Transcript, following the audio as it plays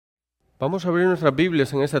Vamos a abrir nuestras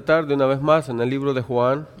Biblias en esta tarde una vez más en el libro de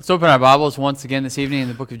Juan. Let's open our Bibles once again this evening in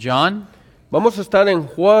the book of John. Vamos a estar en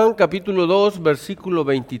Juan capítulo 2, versículo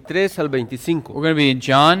 23 al 25. We're going to be in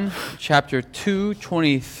John chapter 2,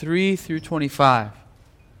 23 through 25.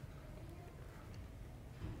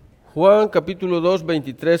 Juan capítulo 2,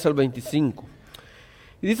 23 al 25.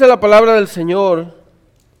 Y dice la palabra del Señor: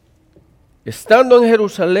 estando en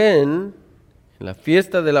Jerusalén, en la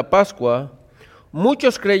fiesta de la Pascua,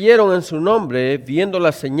 muchos creyeron en su nombre, viendo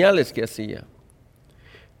las señales que hacía.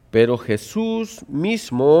 Pero Jesús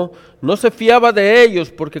mismo no se fiaba de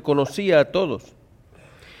ellos porque conocía a todos.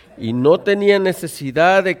 Y no tenía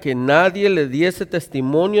necesidad de que nadie le diese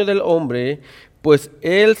testimonio del hombre, pues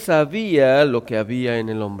él sabía lo que había en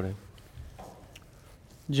el hombre.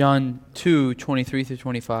 John 2, 23 through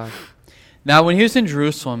 25. Now when he was in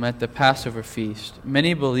Jerusalem at the Passover feast,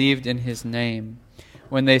 many believed in his name,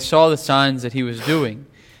 when they saw the signs that he was doing.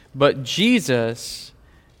 But Jesus,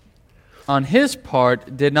 on his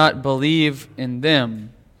part, did not believe in them,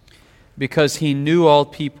 because he knew all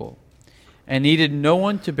people, and needed no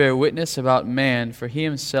one to bear witness about man, for he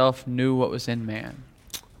himself knew what was in man.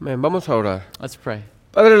 Amén. Vamos a orar. Let's pray.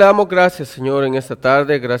 Padre, le damos gracias, Señor, en esta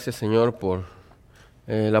tarde. Gracias, Señor, por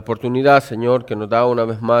la oportunidad, Señor, que nos da una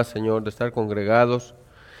vez más, Señor, de estar congregados.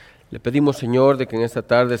 Le pedimos, Señor, de que en esta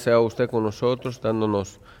tarde sea usted con nosotros,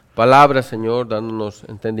 dándonos palabras, Señor, dándonos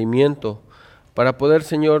entendimiento, para poder,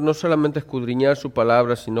 Señor, no solamente escudriñar su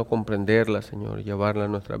palabra, sino comprenderla, Señor, y llevarla a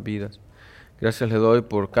nuestras vidas. Gracias le doy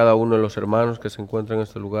por cada uno de los hermanos que se encuentran en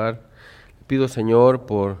este lugar. Le pido, Señor,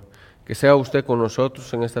 por que sea usted con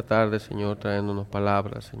nosotros en esta tarde, Señor, trayéndonos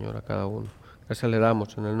palabras, Señor, a cada uno. Gracias le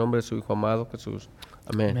damos en el nombre de su Hijo amado, Jesús.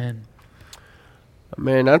 Amén. Amen.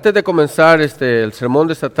 Amén. Antes de comenzar el sermón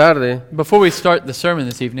de esta tarde, Before we start the sermon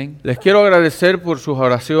this evening, les quiero agradecer por sus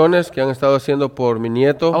oraciones que han estado haciendo por mi I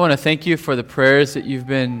nieto. want to thank you for the prayers that you've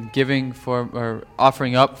been giving for or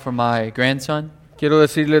offering up for my grandson. Quiero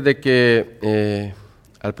decirles de que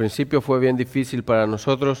al principio fue bien difícil para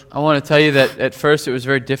nosotros. I want to tell you that at first it was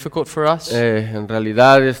very difficult for us. En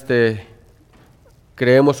realidad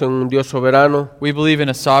creemos en un Dios soberano, We believe in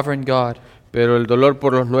a sovereign God, pero el dolor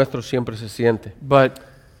por los nuestros siempre se siente. but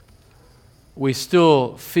we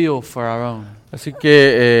still feel for our own. Así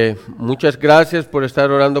que muchas gracias por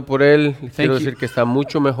estar orando por él. Quiero you. decir que está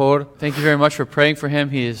mucho mejor. Thank you very much for praying for him.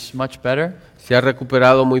 He is much better. Se ha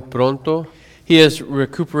recuperado muy pronto. He has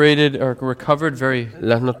recuperated or recovered very.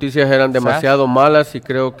 Las noticias eran demasiado malas y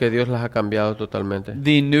creo que Dios las ha cambiado totalmente.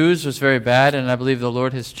 The news was very bad, and I believe the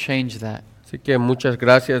Lord has changed that. Así que muchas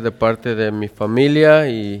gracias de parte de mi familia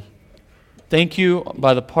y Thank you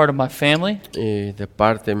by the part of my family de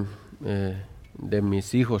parte de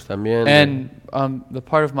mis hijos también. and the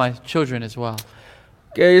part of my children as well.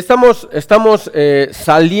 Que estamos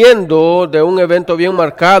saliendo de un evento bien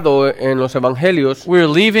marcado en los evangelios. We're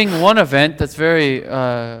leaving one event that's very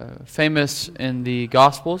famous in the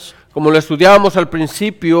Gospels. Como lo estudiábamos al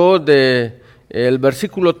principio del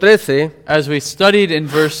versículo 13, As we studied in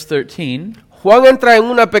verse 13, Juan entra en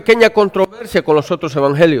una pequeña controversia con los otros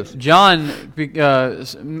evangelios. John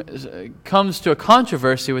comes to a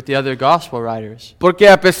controversy with the other Gospel writers. Porque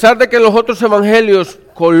a pesar de que los otros evangelios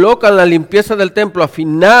colocan la limpieza del templo al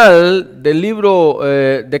final del libro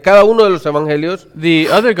de cada uno de los evangelios, The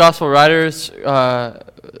other Gospel writers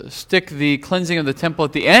stick the cleansing of the temple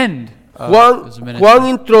at the end. Juan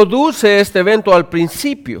introduce este evento al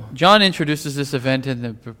principio. John introduces this event in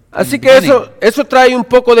the Así in the que beginning. eso trae un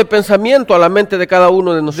poco de pensamiento a la mente de cada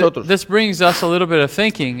uno de nosotros. This brings us a little bit of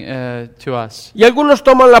thinking to us. Y algunos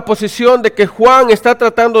toman la posición de que Juan está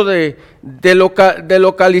tratando de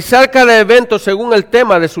localizar cada evento según el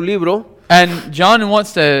tema de su libro, And John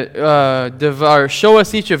wants to show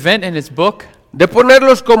us each event in his book. de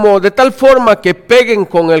ponerlos como de tal forma que peguen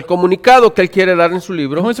con el comunicado que él quiere dar en su He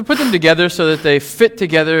libro. wants to put them together so that they fit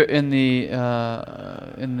together in the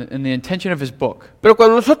intention of his book. Pero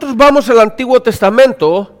cuando nosotros vamos al Antiguo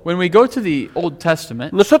Testamento, When we go to the Old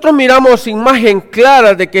Testament, nosotros miramos imagen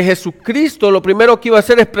clara de que Jesucristo lo primero que iba a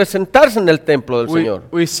hacer es presentarse en el templo del Señor.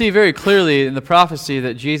 we see very clearly in the prophecy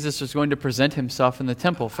that Jesus was going to present himself in the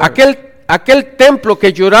temple first. Aquel templo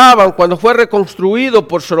que lloraban cuando fue reconstruido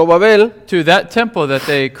por Zorobabel, To that temple that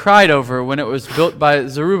they cried over when it was built by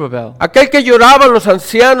Zerubbabel. aquel que lloraban los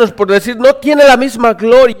ancianos por decir no tiene la misma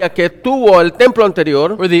gloria que tuvo el templo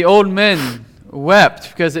anterior. Where the old men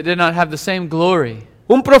wept because it did not have the same glory.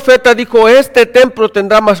 Un profeta dijo, este templo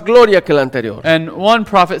tendrá más gloria que el anterior. And one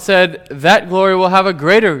prophet said, that glory will have a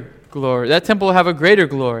greater glory. That temple will have a greater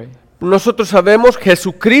glory. Nosotros sabemos que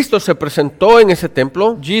Jesucristo se presentó en ese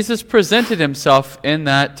templo. Jesus presented himself in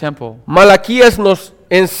that temple. Malaquías nos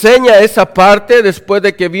enseña esa parte después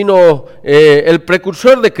de que vino el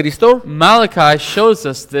precursor de Cristo. Malachi shows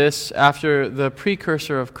us this after the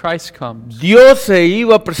precursor of Christ comes. Dios se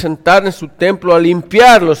iba a presentar en su templo a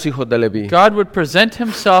limpiar los hijos de Leví. God would present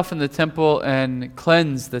himself in the temple and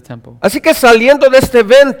cleanse the temple. Así que saliendo de este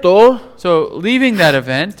evento, So, leaving that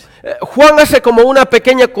event, Juan hace como una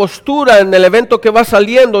pequeña costura en el evento que va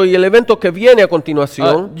saliendo y el evento que viene a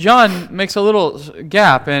continuación. John makes a little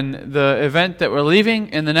gap in the event that we're leaving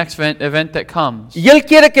and the next event that comes. Y él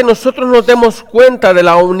quiere que nosotros nos demos cuenta de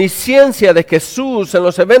la omnisciencia de Jesús en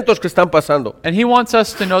los eventos que están pasando. And he wants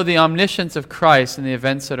us to know the omniscience of Christ in the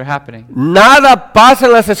events that are happening. Nada pasa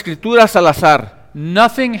en las Escrituras al azar.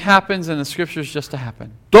 Nothing happens in the scriptures just to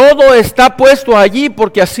happen. Todo está puesto allí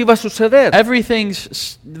porque así va a suceder.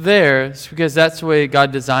 Everything's there because that's the way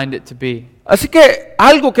God designed it to be. Así que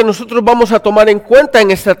algo que nosotros vamos a tomar en cuenta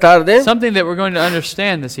en esta tarde, Something that we're going to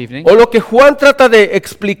understand this evening, o lo que Juan trata de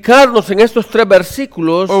explicarnos en estos 3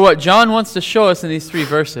 versículos, or what John wants to show us in these 3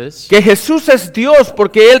 verses, que Jesús es Dios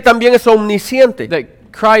porque Él también es omnisciente. that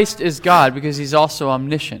Christ is God because he's also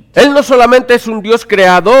omniscient. Él no solamente es un Dios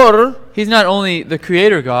creador, He's not only the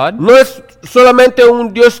creator God, no es solamente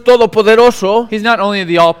un Dios todopoderoso, he's not only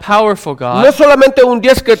the all-powerful no God, es solamente un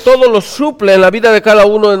Dios que todo lo suple en la vida de cada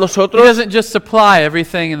uno de he nosotros, doesn't just supply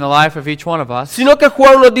everything in the life of each one of us, sino que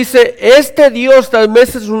Juan nos dice, este Dios tal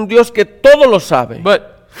vez es un Dios que todo lo sabe.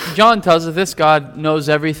 but John tells us this God knows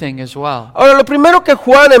everything as well. Ahora, lo primero que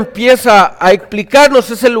Juan empieza a explicarnos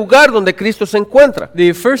es el lugar donde Cristo se encuentra.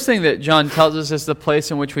 The first thing that John tells us is the place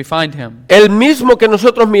in which we find him. El mismo que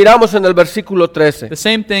nosotros miramos en el versículo 13. The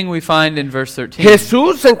same thing we find in verse 13.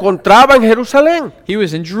 Jesús se encontraba en Jerusalén. He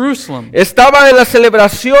was in Jerusalem. Estaba en la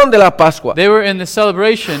celebración de la Pascua. They were in the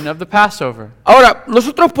celebration of the Passover. Ahora,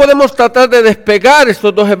 nosotros podemos tratar de despegar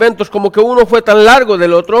estos dos eventos como que uno fue tan largo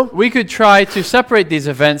del otro. We could try to separate these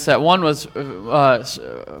events that one was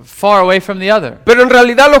far away from the other. Pero en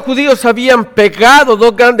realidad los judíos habían pegado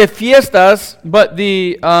dos grandes fiestas. But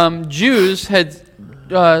the Jews had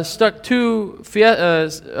stuck 2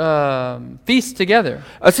 feasts together.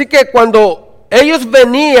 Así que cuando ellos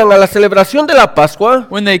venían a la celebración de la Pascua,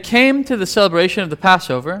 When they came to the celebration of the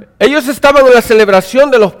Passover, ellos estaban en la celebración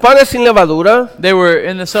de los panes sin levadura. they were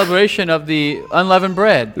in the celebration of the unleavened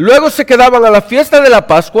bread. Luego se quedaban a la fiesta de la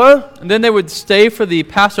Pascua And then they would stay for the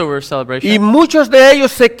Passover y celebration. muchos de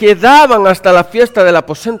ellos se quedaban hasta la fiesta del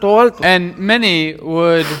aposento alto. And many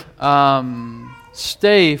would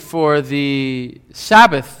stay for the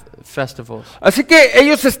Sabbath festivals. Así que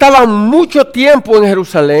ellos estaban mucho tiempo en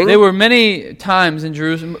Jerusalén. They were many times in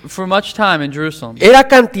Jerusalem, for much time in Jerusalem. Era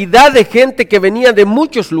cantidad de gente que venía de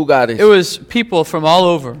muchos lugares. It was people from all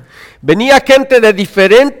over. Venía gente de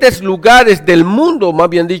diferentes lugares del mundo, más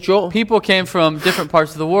bien dicho. People came from different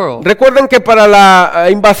parts of the world. Recuerden que para la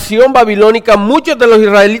invasión babilónica muchos de los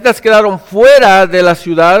israelitas quedaron fuera de la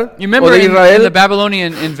ciudad You o remember de in the Israel.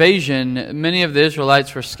 Babylonian invasion, many of the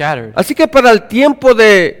Israelites were scattered. Así que para el tiempo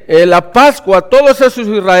de la Pascua, todos esos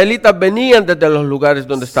israelitas venían desde los lugares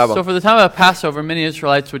donde So estaban. for the time of Passover, many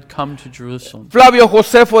Israelites would come to Jerusalem. Flavio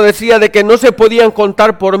Josefo decía de que no se podían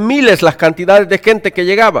contar por miles las cantidades de gente que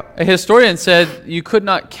llegaba. A historian said you could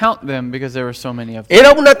not count them because there were so many of them.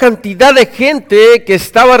 Era una cantidad de gente que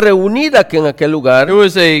estaba reunida aquí en aquel lugar, There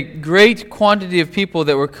was a great quantity of people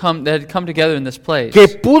that had come together in this place. que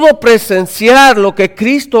pudo presenciar lo que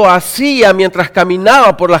Cristo hacía mientras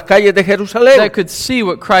caminaba por las calles de Jerusalén. That could see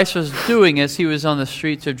what Christ was doing as he was on the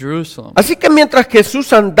streets of Jerusalem. Así que mientras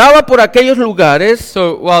Jesús andaba por aquellos lugares,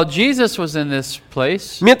 So while Jesus was in this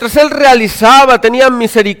place, mientras Él realizaba, tenía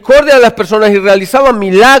misericordia de las personas y realizaba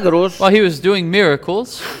milagros, while he was doing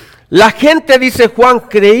miracles, la gente, dice Juan,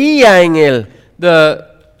 creía en Él.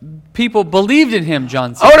 the people believed in him,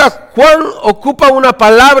 John says. Ahora, Juan ocupa una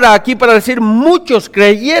palabra aquí para decir muchos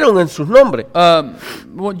creyeron en su nombre.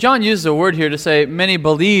 Well, John used a word here to say many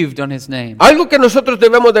believed on his name. Algo que nosotros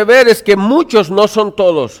debemos de ver es que muchos no son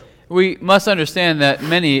todos. We must understand that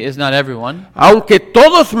many is not everyone. Aunque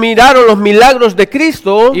todos miraron los milagros de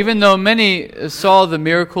Cristo, Even though many saw the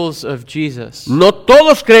miracles of Jesus, no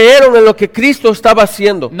todos creyeron en lo que Cristo estaba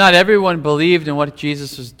haciendo. not everyone believed in what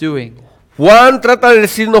Jesus was doing. Juan trata de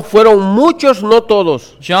decirnos fueron muchos, no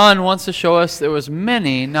todos. John wants to show us there was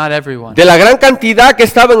many, not everyone. De la gran cantidad que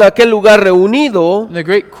estaba en aquel lugar reunido, The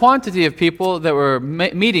great quantity of people that were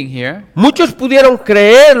meeting here, muchos pudieron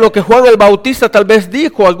creer lo que Juan el Bautista tal vez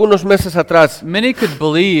dijo algunos meses atrás, many could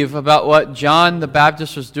believe about what John the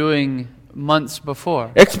Baptist was doing months before,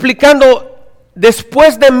 explicando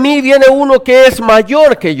después de mí viene uno que es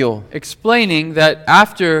mayor que yo, explaining that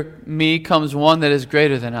after me comes one that is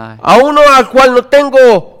greater than I. a uno al cual no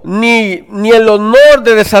tengo ni el honor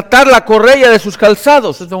de desatar la correa de sus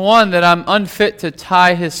calzados. So the one that I'm unfit to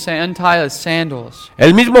untie his sandals.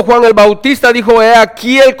 El mismo Juan el Bautista dijo, he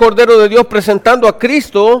aquí el Cordero de Dios presentando a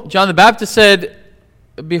Cristo, John the Baptist said,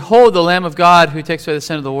 behold the Lamb of God who takes away the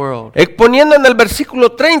sin of the world. exponiendo en el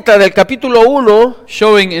versículo 30 del capítulo 1,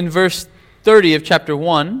 Showing in verse 30 of chapter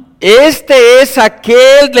 1, este es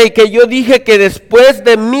aquel del que yo dije que después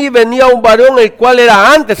de mí venía un varón el cual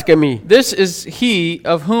era antes que mí. this is he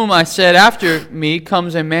of whom I said, after me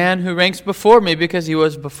comes a man who ranks before me, because he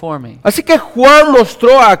was before me. Así que Juan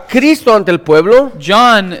mostró a Cristo ante el pueblo.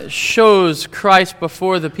 John shows Christ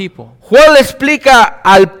before the people. Juan le explica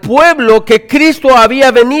al pueblo que Cristo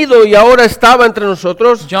había venido y ahora estaba entre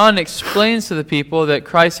nosotros. John explains to the people that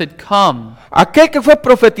Christ had come. Aquel que fue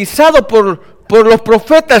profetizado por los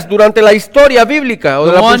profetas durante la historia bíblica o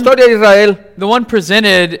de la historia de Israel. The one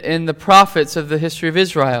presented in the prophets of the history of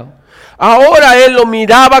Israel. Ahora él lo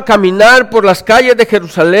miraba caminar por las calles de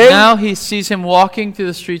Jerusalén. Now he sees him walking through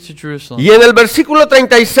the streets of Jerusalem. Y en el versículo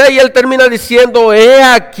 36 él termina diciendo, he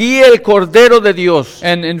aquí el Cordero de Dios.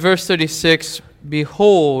 And in verse 36,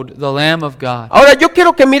 behold the Lamb of God. Ahora yo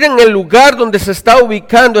quiero que miren el lugar donde se está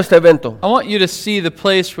ubicando este evento. I want you to see the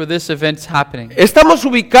place where this event's happening. Estamos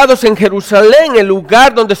ubicados en Jerusalén, el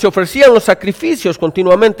lugar donde se ofrecían los sacrificios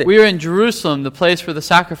continuamente. We are in Jerusalem, the place where the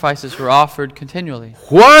sacrifices were offered continually.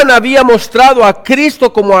 Juan había mostrado a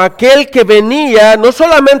Cristo como aquel que venía no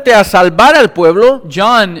solamente a salvar al pueblo,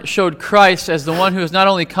 John showed Christ as the one who is not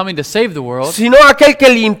only coming to save the world, sino aquel que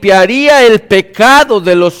limpiaría el pecado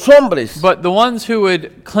de los hombres. but the ones who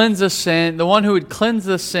would cleanse the sin, the one who would cleanse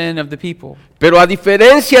the sin of the people. Pero a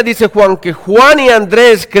diferencia, dice Juan, que Juan y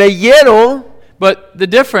Andrés creyeron, But the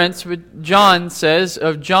difference, with John says,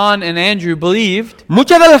 of John and Andrew believed,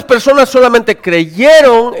 muchas de las personas solamente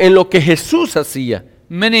creyeron en lo que Jesús hacía.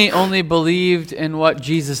 many only believed in what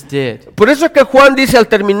Jesus did. Por eso es que Juan dice al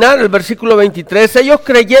terminar el versículo 23, ellos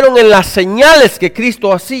creyeron en las señales que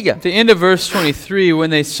Cristo hacía. At the end of verse 23, when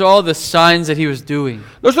they saw the signs that he was doing.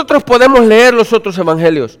 Nosotros podemos leer los otros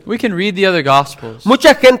evangelios. We can read the other Gospels.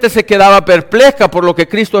 Mucha gente se quedaba perpleja por lo que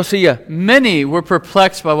Cristo hacía. Many were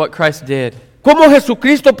perplexed by what Christ did. ¿Cómo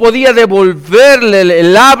Jesucristo podía devolverle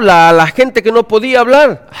el habla a la gente que no podía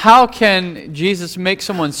hablar? How can Jesus make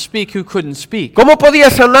someone speak who couldn't speak? ¿Cómo podía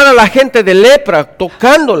sanar a la gente de lepra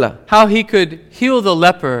tocándola? How he could heal the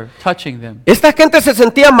leper touching them. Esta gente se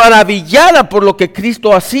sentía maravillada por lo que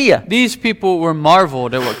Cristo hacía. These people were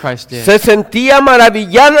marveled at what Christ did. Se sentía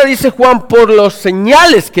maravillada, dice Juan, por los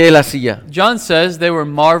señales que él hacía. John says they were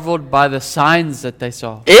marveled by the signs that they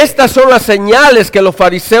saw. Estas son las señales que los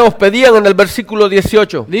fariseos pedían en el versículo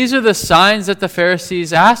 18. These are the signs that the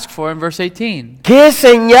Pharisees asked for in verse 18. ¿Qué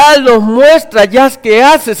señal nos muestra ya que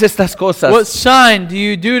haces estas cosas? What sign do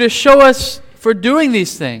you do to show us for doing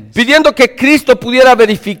these things? Pidiendo que Cristo pudiera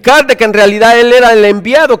verificar de que en realidad Él era el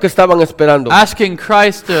enviado que estaban esperando. Asking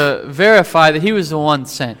Christ to verify that he was the one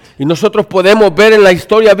sent. Y nosotros podemos ver en la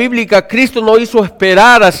historia bíblica, Cristo no hizo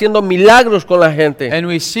esperar haciendo milagros con la gente. And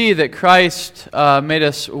we see that Christ made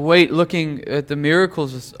us wait looking at the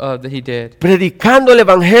miracles that he did. Predicando el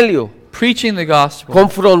evangelio. Preaching the gospel.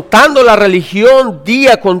 Confrontando la religión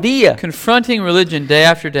día con día. Confronting religion day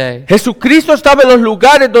after day. Jesucristo estaba en los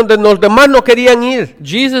lugares donde los demás no querían ir.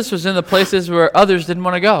 Jesus was in the places where others didn't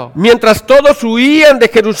want to go. Mientras todos huían de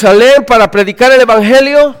Jerusalén para predicar el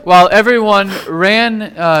evangelio, While everyone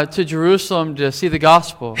ran to Jerusalem to see the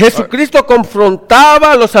gospel, Jesucristo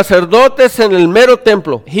confrontaba a los sacerdotes en el mero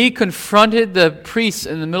templo. he confronted the priests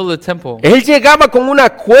in the middle of the temple. Él llegaba con una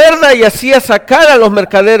cuerda y hacía sacar a los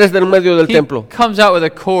mercaderes del medio del He templo. comes out with a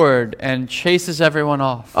cord and chases everyone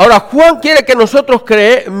off. Ahora Juan quiere que nosotros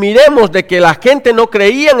miremos de que la gente no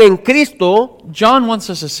creían en Cristo, John wants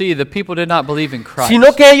us to see that people did not believe in Christ,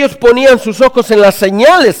 sino que ellos ponían sus ojos en las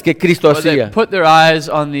señales que Cristo but they hacía. put their eyes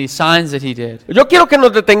on the signs that he did. Yo quiero que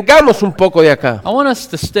nos detengamos un poco de acá. I want us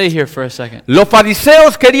to stay here for a second. Los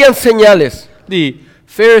fariseos querían señales. The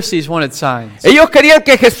Pharisees wanted signs. Ellos querían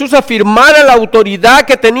que Jesús afirmara la autoridad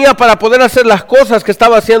que tenía para poder hacer las cosas que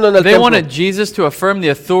estaba haciendo en el They templo. wanted Jesus to affirm the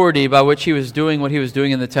authority by which he was doing what he was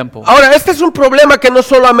doing in the temple. Ahora, este es un problema que no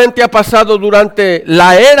solamente ha pasado durante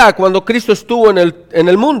la era cuando Cristo estuvo en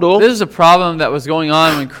el mundo, This is a problem that was going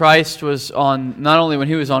on when Christ was on, not only when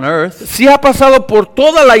he was on earth, sí ha pasado por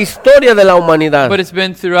toda la historia de la humanidad. but it's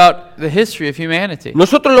been throughout the history of humanity.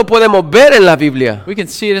 Nosotros lo podemos ver en la Biblia. We can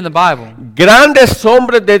see it in the Bible. Grandes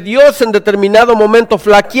hombres de Dios en determinado momento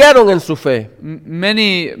flaquearon en su fe.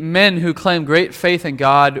 Many men who claim great faith in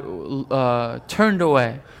God turned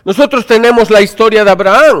away. Nosotros tenemos la historia de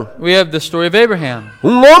Abraham, We have the story of Abraham,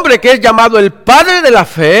 un hombre que es llamado el padre de la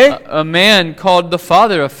fe. a man called the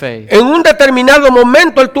father of faith. En un determinado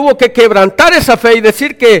momento él tuvo que quebrantar esa fe y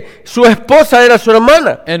decir que su esposa era su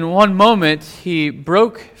hermana. In one moment, he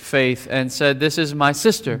broke faith and said, "This is my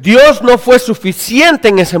sister." Dios no fue suficiente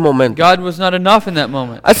en ese momento. God was not enough in that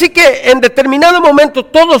moment. Así que en determinado momento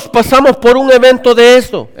todos pasamos por un evento de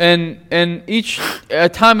esto. And in each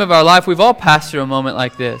time of our life, we've all passed through a moment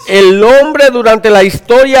like this. El hombre durante la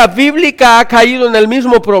historia bíblica ha caído en el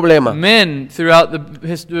mismo problema. Men throughout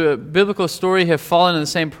the biblical story have fallen in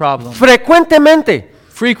the same problem Frecuentemente.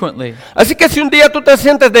 frequently. Así que si un día tú te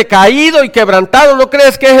sientes decaído y quebrantado, no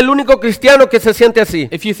crees que es el único cristiano que se siente así.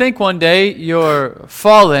 If you think one day you're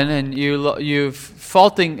fallen and you've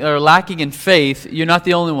faulting or lacking in faith, you're not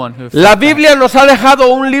the only one who. La Biblia nos ha dejado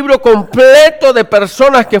un libro completo de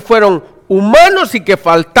personas que fueron humanos y que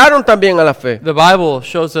faltaron también a la fe. The Bible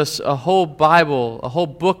shows us a whole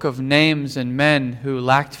book of names and men who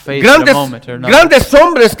lacked faith at a moment or another. Grandes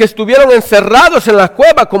hombres que estuvieron encerrados en la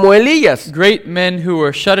cueva como Elías. Great men who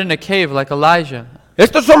were shut in a cave like Elijah.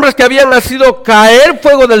 Estos hombres que habían nacido caer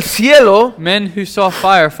fuego del cielo, Men who saw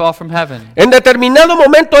fire fall from heaven. en determinado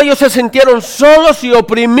momento ellos se sintieron solos y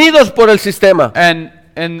oprimidos por el sistema.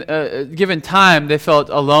 And given time, they felt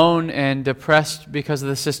alone and depressed because of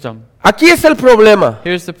the system. Aquí es el problema.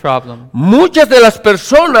 Here's the problem. Muchas de las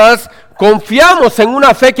personas confiamos en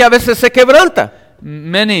una fe que a veces se quebranta.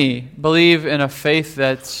 Many believe in a faith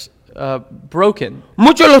that's broken.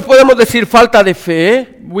 Muchos les podemos decir falta de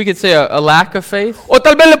fe, We could say a lack of faith, o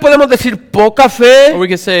tal vez le podemos decir poca fe, or we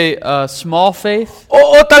could say small faith,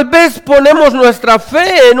 o tal vez ponemos nuestra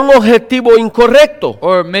fe en un objetivo incorrecto,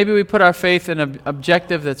 or maybe we put our faith in an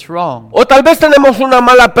objective that's wrong, o tal vez tenemos una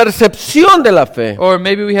mala percepción de la fe. or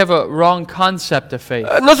maybe we have a wrong concept of faith.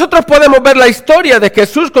 Nosotros podemos ver la historia de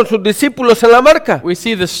Jesús con sus discípulos en la barca. We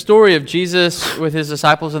see the story of Jesus with his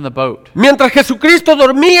disciples in the boat. Mientras Jesucristo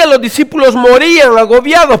dormía, los discípulos morían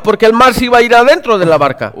agobiados porque el mar se iba a ir adentro de la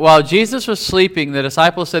barca. While Jesus was sleeping, the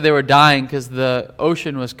disciples said they were dying because the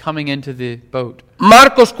ocean was coming into the boat.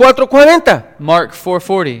 Marcos 4:40. Mark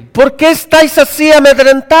 4:40. ¿Por qué estáis así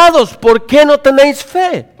amedrentados? ¿Por qué no tenéis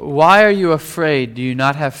fe? Why are you afraid? Do you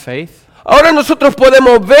not have faith? Ahora nosotros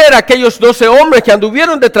podemos ver a aquellos 12 hombres que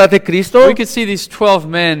anduvieron detrás de Cristo We could see these 12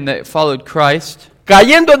 men that followed Christ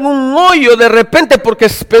cayendo en un hoyo de repente porque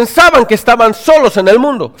pensaban que estaban solos en el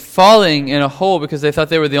mundo. falling in a hole because they thought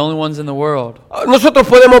they were the only ones in the world. Nosotros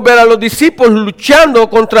podemos ver a los discípulos luchando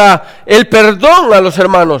contra el perdón a los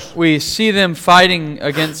hermanos. We see them fighting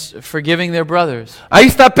against forgiving their brothers. Ahí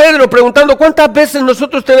está Pedro preguntando cuántas veces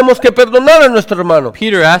nosotros tenemos que perdonar a nuestro hermano.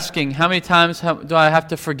 Peter asking, how many times do I have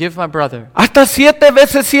to forgive my brother? ¿Hasta 7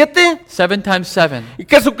 veces 7? 7 times 7. Y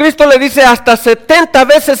Jesucristo le dice hasta 70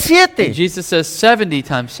 veces 7. Jesus says 70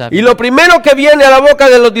 times 7. Y lo primero que viene a la boca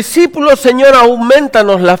de los discípulos, Señor,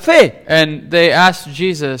 aumentanos la fe. And they asked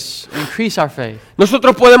Jesus, increase our faith.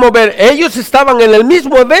 Nosotros podemos ver, ellos estaban en el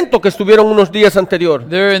mismo evento que estuvieron unos días anterior.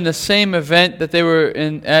 They're in the same event that they were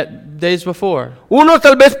in at days before. Unos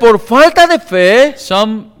tal vez por falta de fe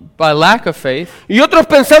Some by lack of faith, y otros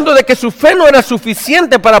pensando de que su fe no era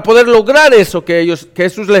suficiente para poder lograr eso que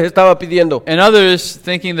Jesús les estaba pidiendo. and others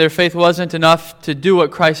thinking their faith wasn't enough to do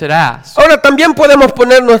what Christ had asked. Ahora también podemos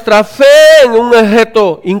poner nuestra fe en un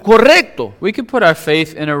objeto incorrecto. We could put our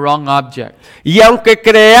faith in a wrong object. Y aunque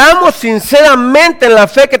creamos sinceramente en la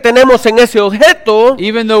fe que tenemos en ese objeto,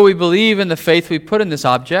 Even though we believe in the faith we put in this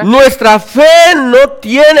object, nuestra fe no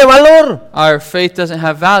tiene valor. our faith doesn't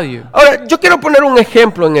have value. Ahora, yo quiero poner un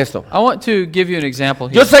ejemplo en esto. I want to give you an example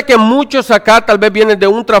here. Yo sé que muchos acá tal vez vienen de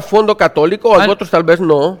un trasfondo católico, otros tal vez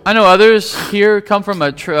no. I know others here come from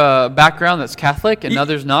a background that's Catholic and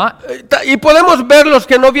others not. Y podemos ver los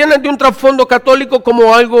que no vienen de un trasfondo católico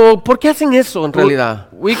como algo, ¿por qué hacen eso en realidad?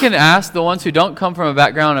 We can ask the ones who don't come from a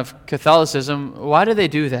background of Catholicism, why do they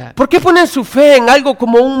do that? ¿Por qué ponen su fe en algo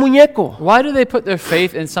como un muñeco? Why do they put their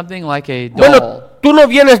faith in something like a doll? Bueno, tú no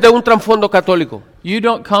vienes de un trasfondo católico. You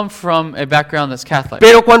don't come from a background that's Catholic.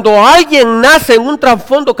 Pero cuando alguien nace en un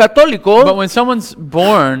trasfondo católico, But when someone's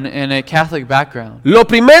born in a Catholic background, lo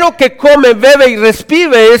primero que come, bebe y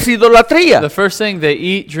respire es idolatría. the first thing they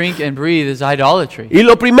eat, drink, and breathe is idolatry. Y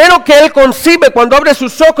lo primero que él concibe cuando abre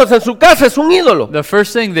sus ojos en su casa es un ídolo. The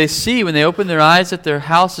first thing they see when they open their eyes at their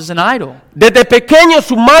house is an idol. Desde pequeño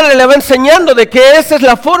su madre le va enseñando de que esa es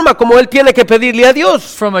la forma como él tiene que pedirle a Dios.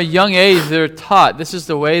 From a young age, they're taught this is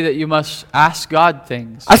the way that you must ask God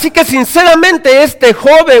things. Así que sinceramente este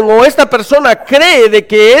joven o esta persona cree de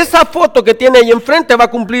que esa foto que tiene ahí enfrente va a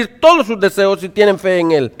cumplir todos sus deseos si tienen fe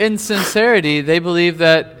en él. In sincerity, they believe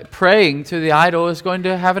that praying to the idol is going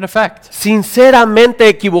to have an effect. Sinceramente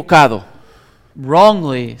equivocado.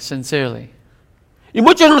 Wrongly, sincerely. Y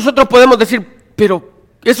muchos de nosotros podemos decir, pero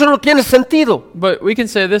eso no tiene sentido. But we can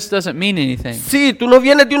say this doesn't mean anything. Sí, tú no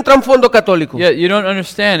vienes de un trasfondo católico. Yeah, you don't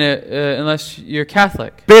understand it unless you're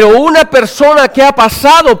Catholic. Pero una persona que ha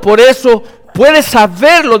pasado por eso puede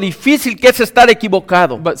saber lo difícil que es estar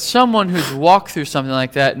equivocado. But someone who's walked through something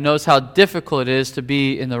like that knows how difficult it is to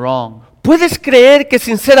be in the wrong. Puedes creer que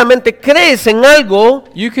sinceramente crees en algo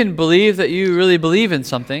You can believe that you really believe in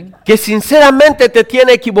something, que sinceramente te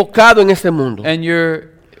tiene equivocado en este mundo. and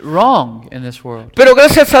you're wrong in this world. Pero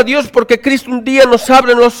gracias a Dios porque Cristo un día nos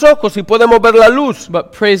abre los ojos y podemos ver la luz.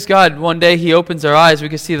 But praise God, one day He opens our eyes, we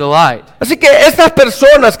can see the light. Así que estas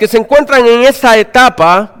personas que se encuentran en esta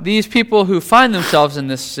etapa These people who find themselves in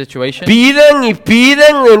this situation, piden y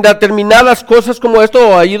piden en determinadas cosas como esto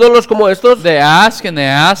o a ídolos como estos, they ask and they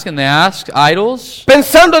ask and they ask idols,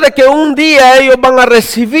 pensando de que un día ellos van a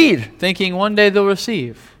recibir, thinking one day they'll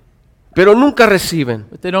receive, pero nunca reciben.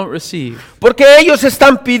 but they don't receive Porque ellos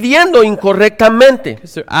están pidiendo incorrectamente.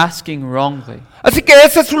 because they're asking wrongly. Así que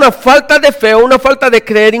esa es una falta de fe o una falta de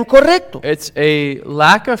creer incorrecto. It's a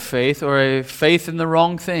lack of faith or a faith in the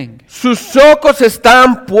wrong thing. Sus ojos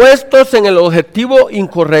están puestos en el objetivo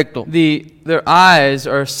incorrecto. Their eyes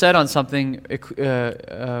are set on something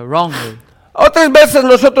wrongly. Otras veces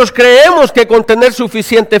nosotros creemos que con tener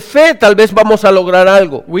suficiente fe tal vez vamos a lograr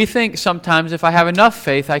algo. We think sometimes if I have enough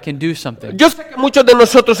faith, I can do something. Yo sé que muchos de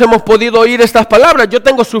nosotros hemos podido oír estas palabras. Yo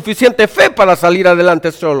tengo suficiente fe para salir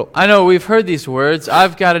adelante solo. I know we've heard these words.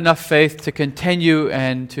 I've got enough faith to continue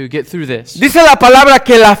and to get through this. Dice la palabra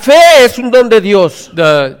que la fe es un don de Dios.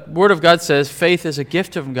 The Word of God says faith is a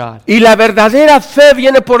gift from God. Y la verdadera fe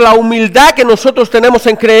viene por la humildad que nosotros tenemos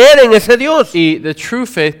en creer en ese Dios. The true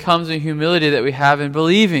faith comes in humility that we have in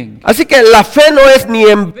believing. Así que la fe no es ni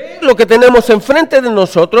en ver lo que tenemos enfrente de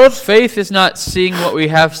nosotros, Faith is not seeing what we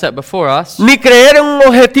have set before us, ni creer en un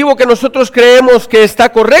objetivo que nosotros creemos que está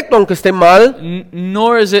correcto aunque esté mal,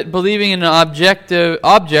 nor is it believing in an object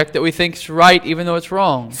that we think is right even though it's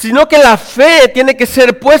wrong. sino que la fe tiene que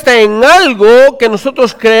ser puesta en algo que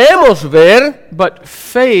nosotros creemos ver, But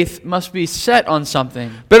faith must be set on something.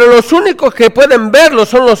 pero los únicos que pueden verlo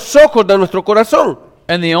son los ojos de nuestro corazón.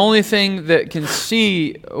 And the only thing that can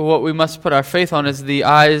see what we must put our faith on is the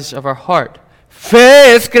eyes of our heart.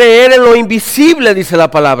 Fe es creer en lo invisible, dice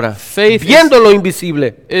la palabra, Faith viendo lo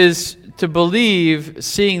invisible. Is to believe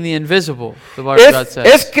seeing the invisible, the Word of God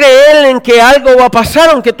Es says. creer en que algo va a pasar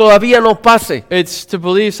aunque todavía no pase. It's to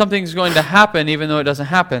believe something's going to happen even though it doesn't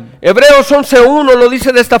happen. Hebreos 11:1 lo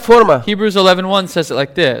dice de esta forma. Hebrews 11:1 says it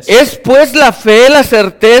like this. Es pues la fe la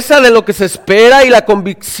certeza de lo que se espera y la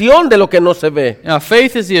convicción de lo que no se ve. Now,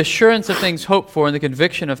 faith is the assurance of things hoped for and the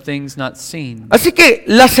conviction of things not seen. Así que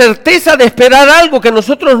la certeza de esperar algo que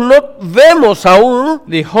nosotros no vemos aún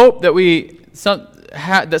The hope that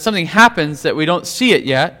that something happens that we don't see it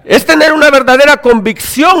yet. es tener una verdadera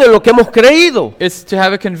convicción en lo que hemos creído. It's to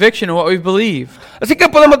have a conviction in what we believe. Así que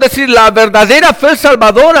podemos decir la verdadera fe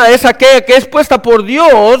salvadora es aquella que es puesta por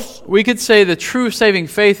Dios We could say the true saving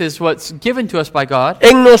faith is what's given to us by God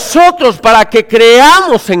en nosotros para que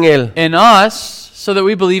creamos en Él. in us so that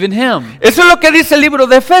we believe in Him. Eso es lo que dice el libro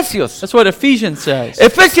de Efesios. That's what Ephesians says.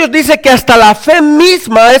 Efesios dice que hasta la fe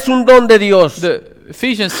misma es un don de Dios.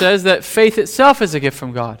 Ephesians says that faith itself is a gift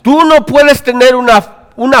from God. Tú no puedes tener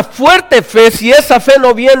una fuerte fe si esa fe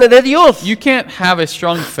no viene de Dios. You can't have a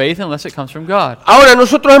strong faith unless it comes from God. Ahora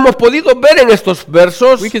nosotros hemos podido ver en estos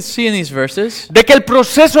versos We can see in these verses de que el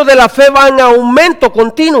proceso de la fe va en aumento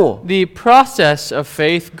continuo. the process of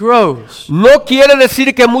faith grows. No quiere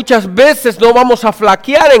decir que muchas veces no vamos a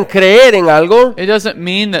flaquear en creer en algo, It doesn't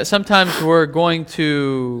mean that sometimes we're going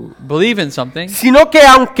to believe in something, sino que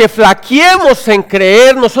aunque flaqueemos en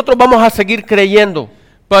creer, nosotros vamos a seguir creyendo.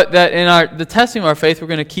 but that in the testing of our faith, we're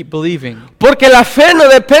going to keep believing. Porque la fe no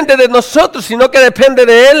depende de nosotros, sino que depende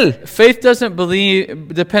de Él. Faith doesn't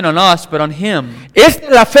depend on us, but on Him. Es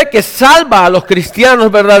la fe que salva a los cristianos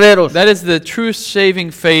verdaderos. That is the true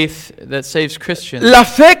saving faith that saves Christians. La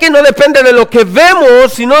fe que no depende de lo que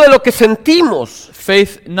vemos, sino de lo que sentimos.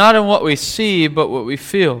 Faith not in what we see, but what we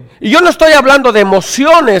feel. Y yo no estoy hablando de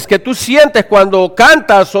emociones que tú sientes cuando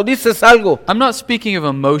cantas o dices algo, I'm not speaking of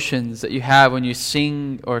emotions that you have when you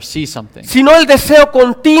sing or see something, sino el deseo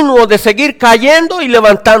continuo de seguir cayendo y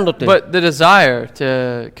levantándote. but the desire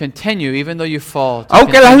to continue even though you fall. To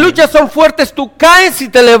Aunque las continue. luchas son fuertes, tú caes y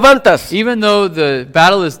te levantas. Even though the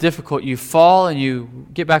battle is difficult, you fall and you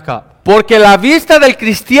get back up. Porque la vista del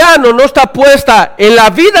cristiano no está puesta en la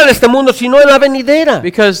vida de este mundo, sino en la venidera.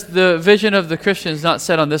 Because the vision of the Christian is not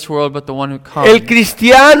set on this world, but the one who comes. El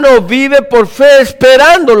cristiano vive por fe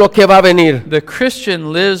esperando lo que va a venir. The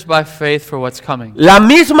Christian lives by faith for what's coming. La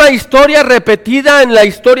misma historia repetida en la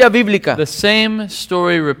historia bíblica. The same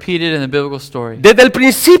story repeated in the biblical story. Desde el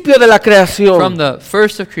principio de la From creación. the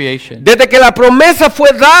first of creation. Desde que la promesa fue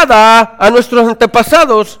dada a nuestros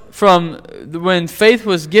antepasados. From when faith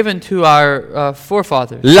was given to our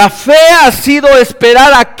forefathers. La fe ha sido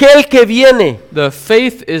esperar a aquel que viene. The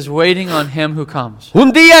faith is waiting on him who comes.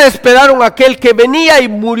 Un día esperaron a aquel que venía y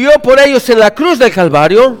murió por ellos en la cruz del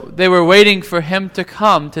Calvario. They were waiting for him to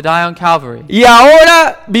come to die on Calvary. Y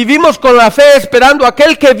ahora vivimos con la fe esperando a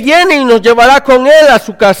aquel que viene y nos llevará con él a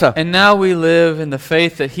su casa. And now we live in the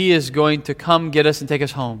faith that he is going to come get us and take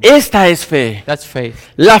us home. Esta es fe. That's faith.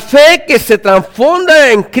 La fe que se transforma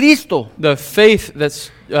en Cristo. The faith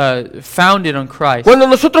that's founded on Christ. Cuando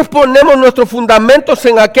nosotros ponemos nuestros fundamentos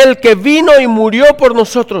en aquel que vino y murió por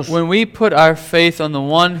nosotros. When we put our faith on the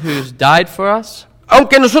one who's died for us,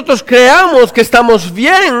 Aunque nosotros creamos que estamos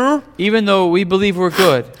bien, even though we believe we're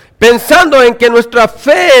good, pensando en que nuestra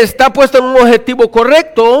fe está puesta en un objetivo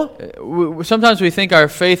correcto, sometimes we think our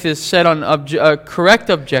faith is set on a correct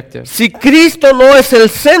objective. si Cristo no es el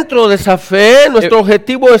centro de esa fe, nuestro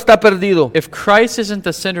objetivo está perdido. If Christ isn't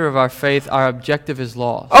the center of our faith, our objective is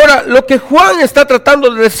lost. Ahora, lo que Juan está tratando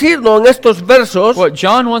de decirnos en estos versos What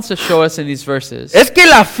John wants to show us in these verses es que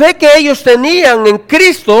la fe que ellos tenían en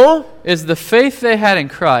Cristo is the faith they had in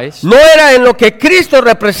Christ no era en lo que Cristo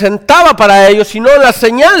representaba para ellos, sino en las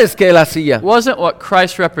señales que él hacía. wasn't what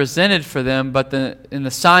Christ represented for them, but in the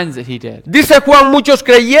signs that he did. Dice Juan, muchos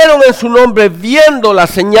creyeron en su nombre viendo las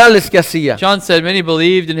señales que hacía. John said, many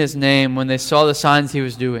believed in his name when they saw the signs he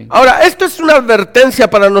was doing. Ahora, esto es una advertencia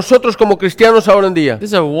para nosotros como cristianos ahora en día. This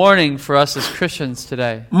is a warning for us as Christians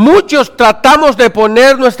today. Muchos tratamos de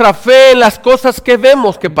poner nuestra fe en las cosas que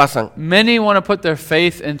vemos que pasan. Many want to put their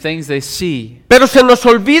faith in things they see, Pero se nos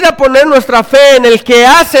olvida poner nuestra fe en el que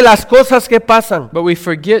hace las cosas que pasan. but we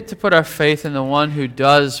forget to put our faith in the one who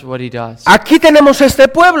does what he does. Aquí tenemos este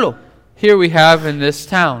pueblo. Here we have in this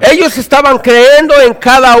town. Ellos estaban creyendo en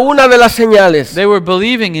cada una de las señales. They were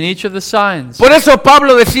believing in each of the signs. Por eso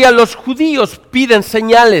Pablo decía, los judíos piden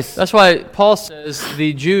señales. That's why Paul says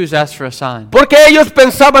the Jews asked for a sign. Porque ellos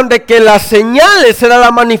pensaban de que las señales era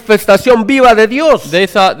la manifestación viva de Dios. They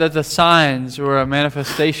thought that the signs were a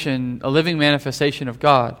manifestation, a living manifestation of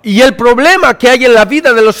God. Y el problema que hay en la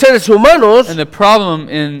vida de los seres humanos, And the problem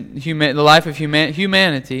in the life of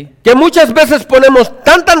humanity, que muchas veces ponemos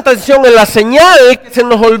tanta atención en la señal que se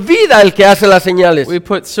nos olvida el que hace las señales. we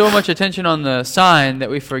put so much attention on the sign that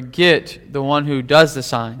we forget the one who does the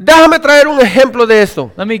sign. Déjame traer un ejemplo de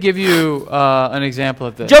esto. Let me give you an example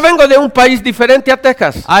of this. Yo vengo de un país diferente a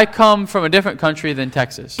Texas. I come from a different country than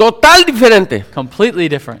Texas. Total diferente. Completely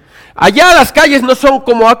different. Allá las calles no son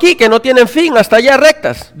como aquí, que no tienen fin, hasta allá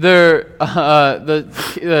rectas. The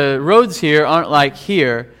roads here aren't like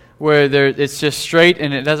here, where it's just straight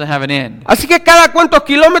and it doesn't have an end. Así que cada cuantos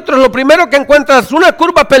kilómetros lo primero que encuentras es una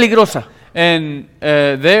curva peligrosa. And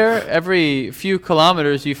there, every few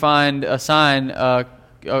kilometers, you find a sign,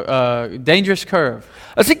 dangerous curve.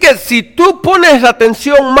 Así que si tú pones la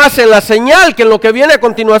atención más en la señal que en lo que viene a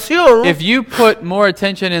continuación, If you put more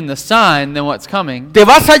attention in the sign than what's coming, te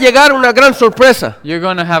vas a llegar a una gran sorpresa. you're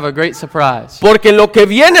going to have a great surprise. Porque lo que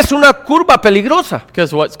viene es una curva peligrosa.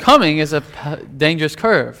 Because what's coming is a dangerous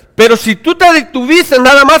curve. Pero si tú te detuviste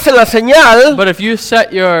nada más en la señal, But if you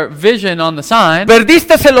set your vision on the sign,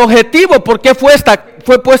 perdiste el objetivo por qué fue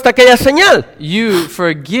puesta aquella señal. you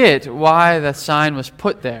forget why the sign was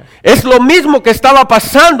put there. Es lo mismo que estaba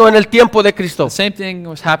pasando en el tiempo de Cristo. The same thing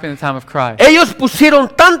was happening at the time of Christ. Ellos pusieron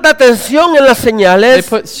tanta atención en las They señales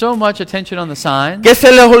put so much attention on the sign, que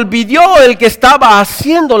se les olvidó el que estaba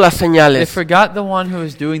haciendo las they señales. forgot the one who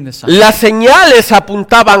was doing the sign. Las señales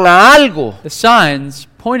apuntaban a algo. The signs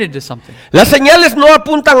pointed to something. Las señales no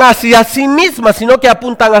apuntan hacia sí mismas, sino que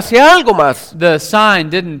apuntan hacia algo más. The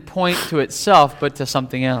sign didn't point to itself, but to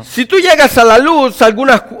something else. Si tú llegas a la luz,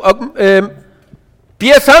 algunas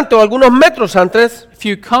pies antes o algunos metros antes, if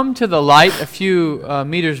you come to the light a few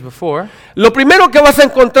meters before, lo primero que vas a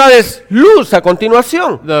encontrar es luz a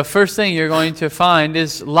continuación. the first thing you're going to find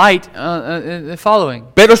is light following.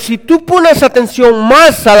 Pero si tú pones atención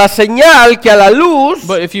más a la señal que a la luz,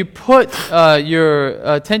 But if you put your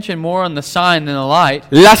attention more on the sign than the light,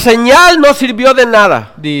 la señal no sirvió de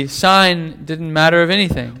nada, the sign didn't matter of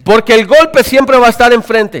anything, porque el golpe siempre va a estar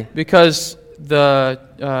enfrente. because the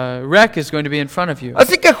wreck is going to be in front of you.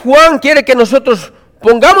 Así que Juan quiere que nosotros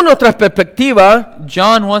pongamos nuestra perspectiva.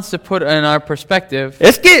 John wants to put in our perspective,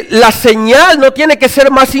 Es que la señal no tiene que ser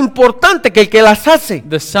más importante que el que las hace.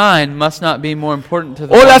 the sign must not be more important to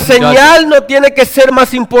the O one la who does it. señal no tiene que ser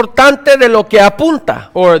más importante de lo que apunta.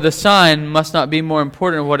 Or the sign must not be more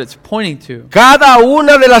important than what it's pointing to. Cada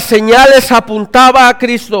una de las señales apuntaba a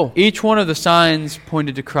Cristo Each one of the signs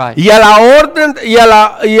pointed to Christ. y a la orden y a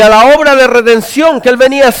la obra de redención que él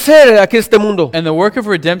venía a hacer aquí en este mundo. And the work of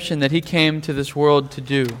redemption that he came to this world to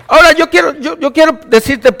do. Ahora yo quiero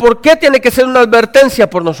decirte por qué tiene que ser una advertencia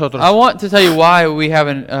por nosotros. I want to tell you why we have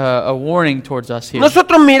a warning towards us here.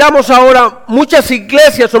 Nosotros miramos ahora muchas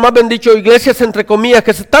iglesias, o más bien dicho, iglesias entre comillas,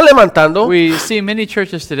 que se están levantando, We see many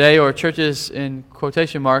churches today, or churches in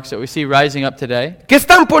quotation marks that we see rising up today, que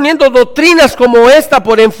están poniendo doctrinas como esta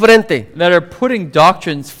por enfrente. that are putting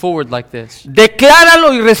doctrines forward like this.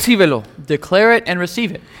 Decláralo y recíbelo. Declare it and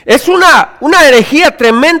receive it. Es una herejía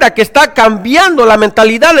tremenda que está cambiando la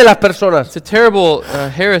mentalidad de las personas. It's a terrible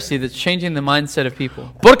heresy that's changing the mindset of people.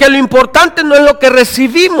 Porque lo importante no es lo que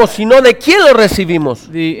recibimos, sino de quién lo recibimos.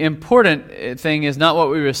 The important thing is not what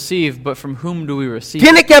we receive, but from whom do we receive.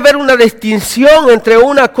 Tiene que haber una distinción entre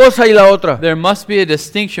una cosa y la otra. There must be a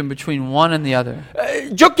distinction between one and the other.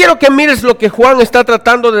 Yo quiero que mires lo que Juan está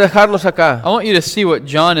tratando de dejarnos acá. I want you to see what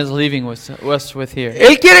John is leaving us with here.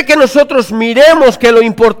 Él quiere que nosotros miremos que lo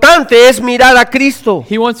importante es mirar a Cristo.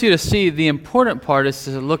 He wants you to see the important part is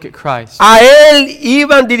to look at Christ. A Él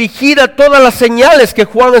iban dirigidas todas las señales que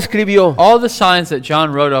Juan escribió. All the signs that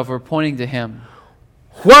John wrote of were pointing to him.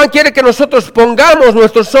 Juan quiere que nosotros pongamos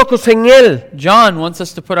nuestros ojos en Él. John wants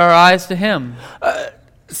us to put our eyes to him.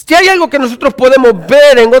 Si hay algo que nosotros podemos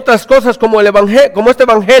ver en otras cosas como este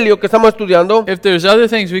evangelio que estamos estudiando, If there's other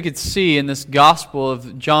things we could see in this gospel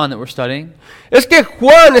of John that we're studying, es que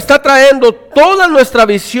Juan está trayendo toda nuestra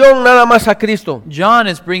visión nada más a Cristo. John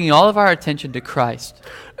is bringing all of our attention to Christ.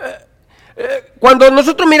 Cuando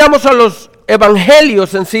nosotros miramos a los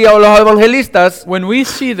evangelios en sí, o los evangelistas, When we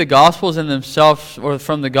see the gospels in themselves or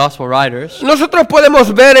from the gospel writers, nosotros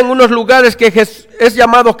podemos ver en unos lugares que es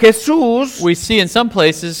llamado Jesús, we see in some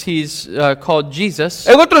places he's called Jesus.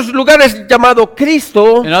 en otros lugares llamado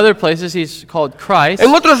Cristo, In other places he's called Christ.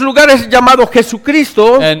 en otros lugares llamado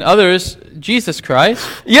Jesucristo. And others, Jesus Christ.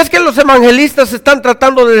 Y es que los evangelistas están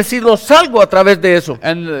tratando de decirnos algo a través de eso.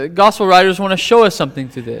 And the gospel writers want to show us something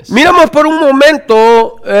through this. Miramos por un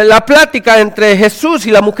momento la plática entre Jesús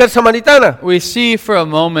y la mujer samaritana. We see for a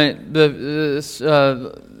moment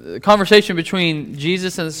the conversation between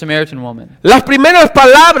Jesus and the Samaritan woman. Las primeras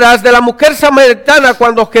palabras de la mujer samaritana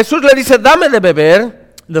cuando Jesús le dice, dame de beber.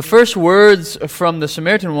 The first words from the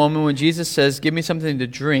Samaritan woman when Jesus says, give me something to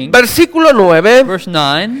drink. Versículo 9. Verse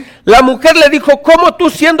 9 La mujer le dijo, ¿cómo tú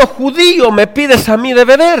siendo judío me pides a mí de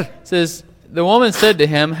beber? says, the woman said to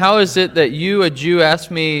him, how is it that you, a Jew, ask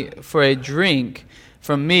me for a drink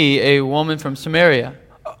from me, a woman from Samaria?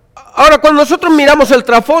 Ahora, cuando nosotros miramos el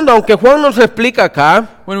trasfondo, aunque Juan nos explica acá,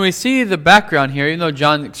 When we see the background here, even though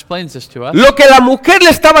John explains this to us, lo que la mujer le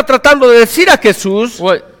estaba tratando de decir a Jesús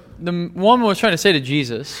what the woman was trying to say to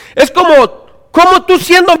Jesus, es como, ¿cómo tú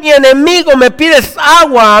siendo mi enemigo me pides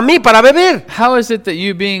agua a mí para beber? how is it that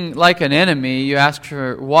you being like an enemy, you ask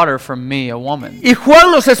for water from me, a woman? Y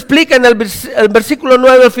Juan nos explica en el versículo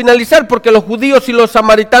 9 al finalizar, porque los judíos y los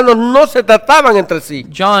samaritanos no se trataban entre sí.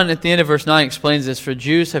 John at the end of verse 9 explains this, for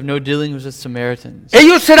Jews have no dealings with Samaritans.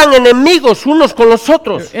 Ellos eran enemigos unos con los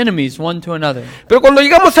otros. They're enemies one to another. Pero cuando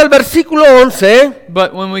llegamos al versículo 11,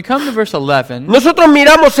 But when we come to verse 11, nosotros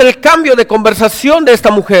miramos el cambio de conversación de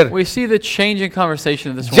esta mujer. we see the change in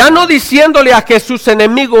conversation of this Ya woman. no diciéndole a Jesús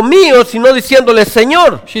enemigo mío, sino diciéndole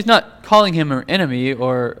Señor. She's not calling him her enemy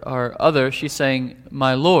or other, she's saying,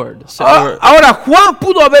 my Lord. So, Ahora, Juan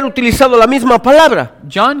pudo haber utilizado la misma palabra.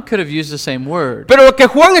 John could have used the same word. Pero lo que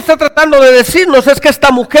Juan está tratando de decirnos es que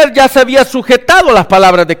esta mujer ya se había sujetado a las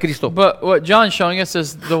palabras de Cristo. But what John's showing us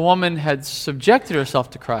is the woman had subjected herself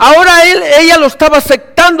to Christ. Ahora ella lo estaba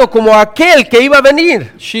aceptando como aquel que iba a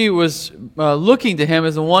venir. She was looking to him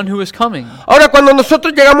as the one who is coming. Ahora, cuando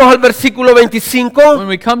nosotros llegamos al versículo 25, When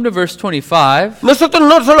we come to verse 25, nosotros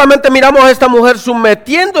no solamente miramos a esta mujer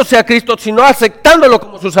sometiéndose a Cristo, sino aceptándolo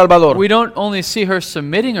como su Salvador. we don't only see her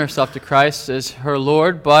submitting herself to Christ as her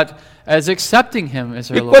Lord, but as accepting him as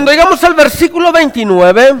her Y Lord. cuando llegamos al versículo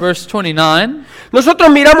 29, Verse 29, nosotros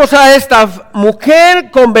miramos a esta mujer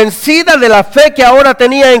convencida de la fe que ahora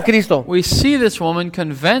tenía en Cristo. we see this woman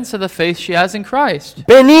convinced of the faith she has in Christ.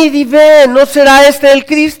 Venid y ve, ¿no será este el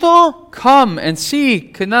Cristo? Come and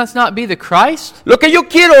see, can that not be the Christ? Lo que yo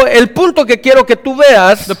quiero, el punto que quiero que tú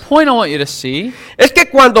veas, The point I want you to see, es que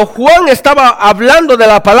cuando Juan estaba hablando de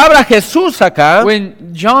la palabra Jesús acá, when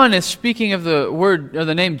John is speaking of the word or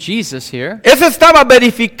the name Jesus here, él estaba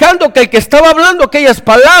verificando que el que estaba hablando aquellas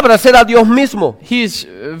palabras era Dios mismo. he's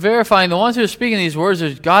verifying the ones who are speaking these words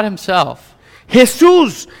is God himself.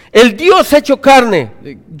 Jesús, el Dios hecho carne.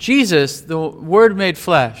 Jesus, the Word made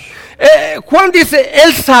flesh. Juan dice,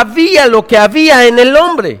 él sabía lo que había en el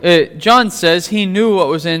hombre. John says he knew what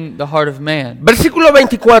was in the heart of man. Versículo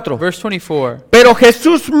 24. Verse 24. Pero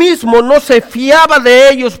Jesús mismo no se fiaba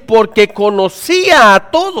de ellos porque conocía a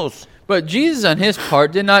todos. But Jesus on his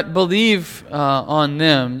part did not believe on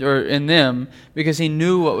them or in them because he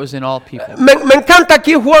knew what was in all people. Me encanta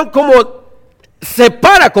aquí Juan como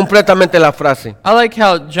separa completamente la frase. I like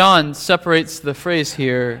how John separates the phrase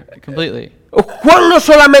here completely. Juan no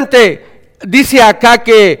solamente dice acá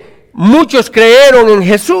que muchos creyeron en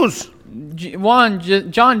Jesús.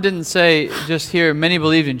 John didn't say just here many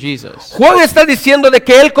believed in Jesus. Juan está diciendo de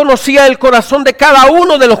que él conocía el corazón de cada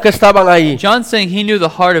uno de los que estaban ahí. John's saying he knew the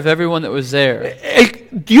heart of everyone that was there.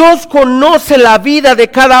 Dios conoce la vida de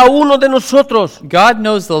cada uno de nosotros. God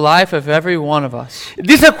knows the life of every one of us.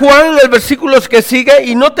 Dice Juan en el versículo que sigue,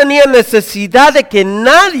 y no tenía necesidad de que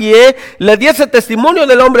nadie le diese testimonio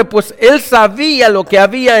del hombre, pues él sabía lo que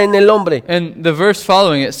había en el hombre. And the verse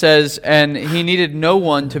following it says, and he needed no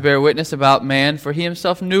one to bear witness about man, for he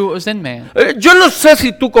himself knew what was in man. Yo no sé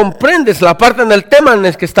si tú comprendes la parte en el tema en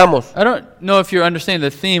el que estamos. I don't know if you're understanding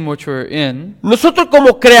the theme which we're in. Nosotros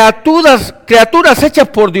como criaturas hechas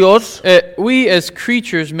por Dios, We as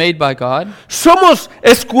creatures made by God, somos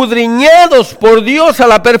escudriñados por Dios a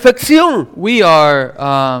la perfección. we are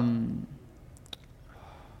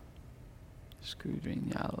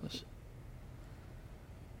escudriñados.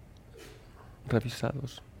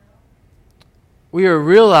 Revisados. We are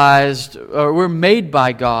realized, or we're made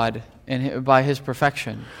by God and by His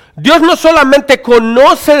perfection. Dios no solamente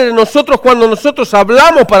conoce de nosotros cuando nosotros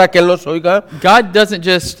hablamos para que Él nos oiga. God doesn't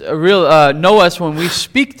just know us when we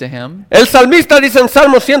speak to Him. El salmista dice en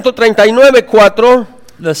Salmo 139:4,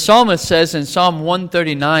 The psalmist says in Psalm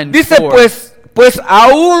 139, dice 4, pues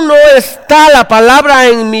aún no está la palabra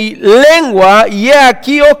en mi lengua, y he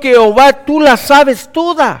aquí, oh Jehová, tú la sabes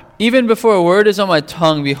toda. even before a word is on my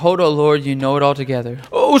tongue, behold, O Lord, you know it altogether.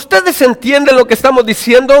 ¿Ustedes entienden lo que estamos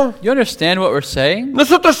diciendo? You understand what we're saying?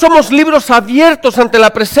 Nosotros somos libros abiertos ante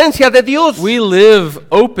la presencia de Dios. We live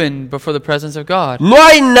open before the presence of God. No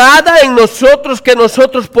hay nada en nosotros que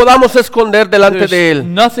nosotros podamos esconder delante de There's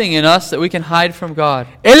Él. nothing in us that we can hide from God.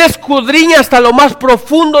 Él escudriña hasta lo más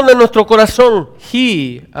profundo de nuestro corazón.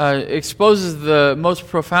 He exposes the most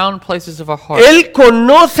profound places of our heart. Él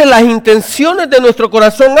conoce las intenciones de nuestro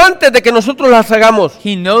corazón antes de que nosotros las hagamos.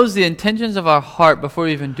 He knows the intentions of our heart before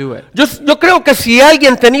we even do it. Yo creo que si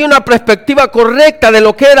alguien tenía una perspectiva correcta de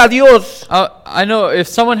lo que era Dios, I know if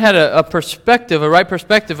someone had a perspective, a right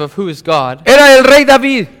perspective of who is God, era el rey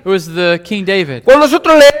David. it was the King David. Cuando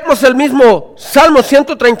nosotros leemos el mismo Salmo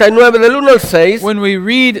 139 del 1 al 6, When we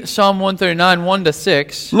read Psalm 139, 1 to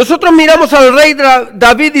 6, nosotros miramos al rey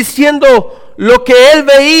David diciendo lo que él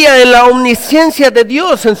veía en la omnisciencia de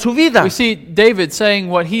Dios en su vida. we see David saying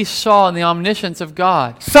what he saw in the omniscience of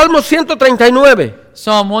God. Salmo 139.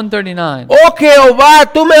 Psalm 139. Oh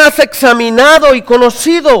Jehová, tú me has examinado y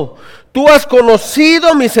conocido. Tú has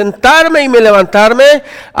conocido mi sentarme y mi levantarme.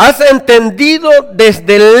 Has entendido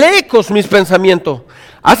desde lejos mis pensamientos.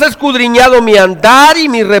 Has escudriñado mi andar y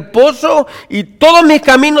mi reposo, y todos mis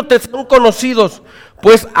caminos te son conocidos.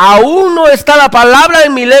 Pues aún no está la palabra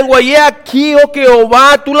en mi lengua, y he aquí, oh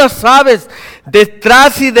Jehová, tú la sabes.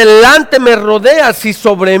 Detrás y delante me rodeas, y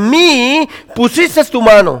sobre mí pusiste tu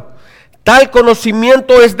mano. Tal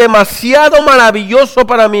conocimiento es demasiado maravilloso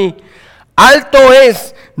para mí. Alto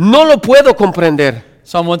es, no lo puedo comprender.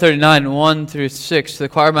 Psalm 139, 1 through 6, the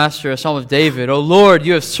choir master, a psalm of David. O Lord,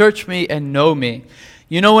 you have searched me and know me.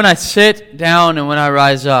 You know when I sit down and when I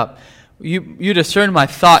rise up. You discern my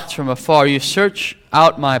thoughts from afar. You search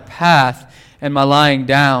out my path and my lying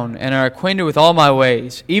down, and are acquainted with all my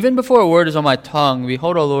ways. Even before a word is on my tongue,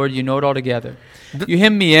 behold, O Lord, you know it altogether. You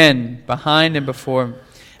hem me in, behind and before,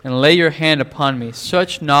 and lay your hand upon me.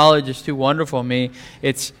 Such knowledge is too wonderful for me.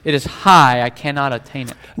 It is high, I cannot attain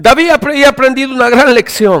it. David había aprendido una gran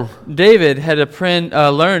lección. David had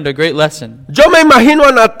learned a great lesson. Yo me imagino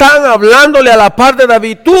a Natán hablándole a la par de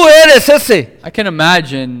David, tú eres ese. I can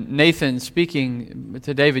imagine Nathan speaking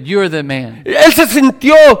to David, you are the man. Él se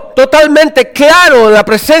sintió totalmente claro en la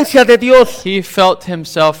presencia de Dios. He felt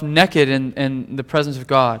himself naked in the presence of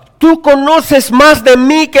God. Tú conoces más de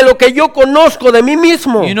mí que lo que yo conozco de mí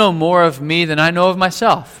mismo. You know more of me than I know of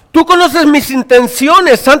myself. Tú conoces mis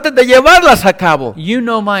intenciones antes de llevarlas a cabo. You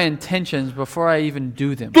know my intentions before I even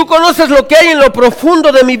do them. Tú conoces lo que hay en lo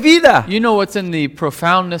profundo de mi vida. You know what's in the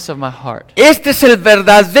profoundness of my heart. Este es el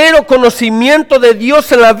verdadero conocimiento de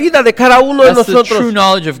Dios en la vida de cada uno de That's the true nosotros.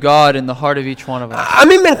 knowledge of God in the heart of each one of us. A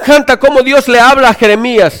mí me encanta cómo Dios le habla a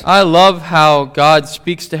Jeremías. I love how God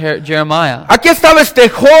speaks to Jeremiah. Aquí estaba este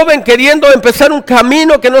joven queriendo empezar un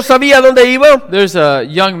camino que no sabía dónde iba, There's a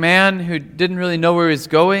young man who didn't really know where he was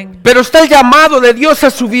going, pero está el llamado de Dios a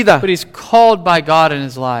su vida. but he's called by God in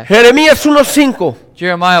his life. Jeremías 1:5.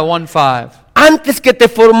 Jeremiah 1:5. Antes que te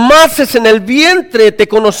formases en el vientre te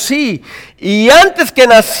conocí, y antes que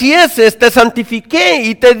nacieses te santifiqué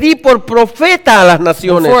y te di por profeta a las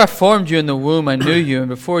naciones. Before I formed you in the womb, I knew you, and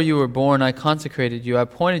before you were born, I consecrated you. I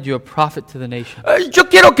appointed you a prophet to the nation. Yo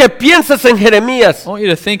quiero que pienses en Jeremías. I want you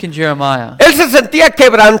to think in Jeremiah. Él se sentía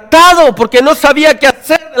quebrantado porque no sabía qué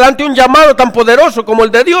hacer delante de un llamado tan poderoso como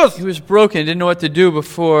el de Dios. He was broken, didn't know what to do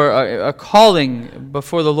before a calling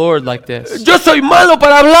before the Lord like this. Yo soy malo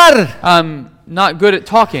para hablar. I'm not good at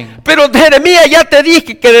talking. Pero Jeremías, ya te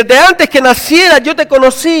dije que desde antes que nacieras yo te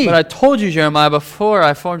conocí. But I told you, Jeremiah, before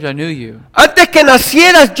I formed you, I knew you. Antes que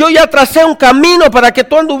nacieras yo ya tracé un camino para que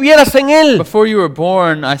tú anduvieras en él. Before you were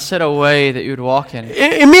born, I set a way that you would walk in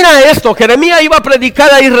it. Y mira esto, Jeremías iba a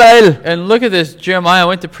predicar a Israel. And look at this, Jeremiah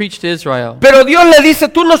went to preach to Israel. Pero Dios le dice,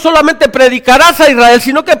 tú no solamente predicarás a Israel,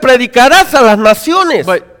 sino que predicarás a las naciones.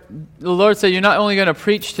 But the Lord said, you're not only going to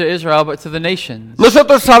preach to Israel, but to the nations.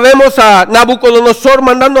 Nosotros sabemos a Nabucodonosor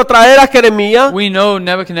mandando a traer a Jeremías We know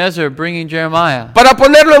Nebuchadnezzar bringing Jeremiah para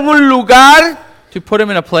ponerlo en un lugar to put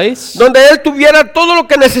him in a place donde él tuviera todo lo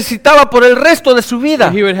que necesitaba por el resto de su vida.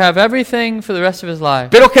 where he would have everything for the rest of his life.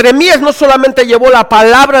 Pero Jeremías no solamente llevó la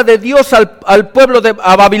palabra de Dios al pueblo de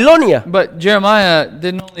Babilonia. But Jeremiah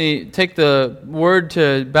didn't only take the word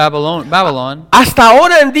to Babylon. Hasta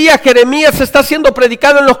ahora en día Jeremías está siendo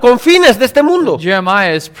predicado en los confines de este mundo.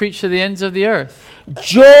 Jeremiah is preached to the ends of the earth.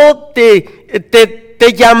 Yo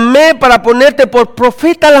te llamé para ponerte por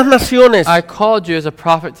profeta a las naciones. I called you as a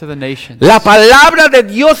prophet to the nations. La palabra de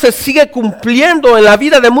Dios se sigue cumpliendo en la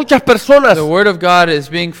vida de muchas personas. The word of God is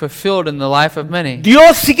being fulfilled in the life of many.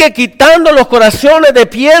 Dios sigue quitando los corazones de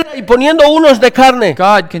piedra y poniendo unos de carne,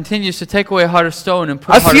 God continues to take away a heart of stone and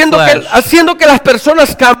put a heart of flesh, haciendo que las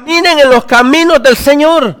personas caminen en los caminos del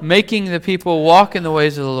Señor. making the people walk in the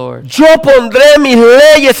ways of the Lord. Yo pondré mis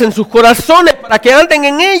leyes en sus corazones para que anden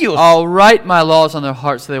en ellos. I'll write my laws on their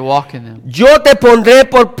hearts so they walk in them. Yo te pondré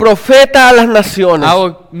por profeta a las naciones. I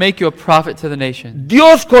will make you a prophet to the nations.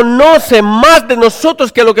 Dios conoce más de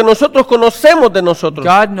nosotros que lo que nosotros conocemos de nosotros.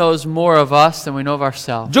 God knows more of us than we know of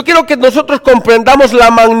ourselves. Yo quiero que nosotros comprendamos la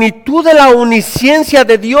magnitud de la omnisciencia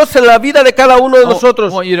de Dios en la vida de cada uno de I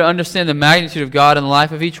nosotros. want you to understand the magnitude of God in the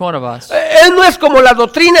life of each one of us. Él no es como la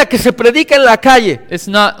doctrina que se predica en la calle, It's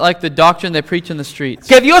not like the doctrine they preach in the streets.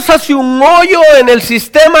 que Dios hace un hoyo en el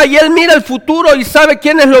sistema y Él mira el futuro y sabe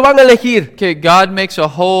quiénes lo van a elegir. Okay, God makes a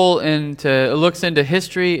hole looks into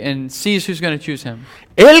history and sees who's going to choose him.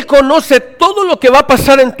 Él conoce todo lo que va a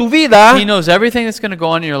pasar en tu vida He knows everything that's going to go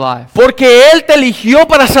on in your life porque Él te eligió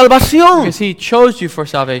para salvación. because He chose you for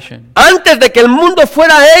salvation. Antes de que el mundo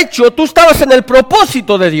fuera hecho, tú estabas en el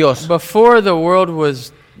propósito de Dios. Before the world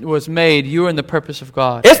was made, you were in the purpose of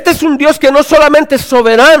God. Este es un Dios que no solamente es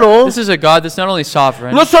soberano, This is a God that's not only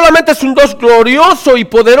sovereign, no solamente es un Dios glorioso y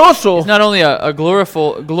poderoso, He's not only a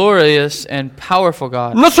glorious and powerful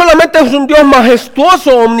God. no solamente es un Dios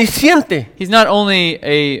majestuoso, omnisciente, He's not only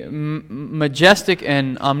a majestic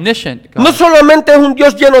and omniscient God. no solamente es un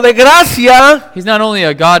Dios lleno de gracia, He's not only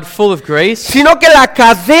a God full of grace, sino que la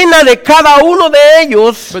cadena de cada uno de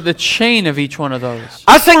ellos but the chain of each one of those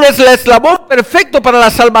hacen el eslabón perfecto para la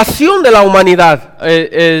salvación salvación de la humanidad.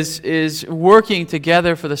 is working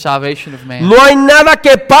together for the salvation of man. No hay nada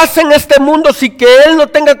que pase en este mundo sin que Él no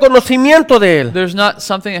tenga conocimiento de Él. There's not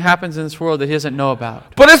something that happens in this world that he doesn't know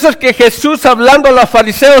about. Por eso es que Jesús, hablando a los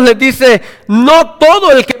fariseos, les dice: no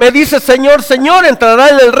todo el que me dice Señor, Señor entrará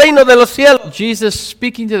en el reino de los cielos. Jesus,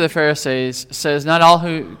 speaking to the Pharisees, says, "Not all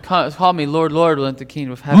who call me Lord, Lord will enter the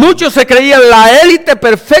kingdom of heaven." Muchos se creían la élite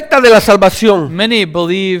perfecta de la salvación. Many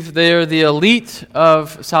believe they are the elite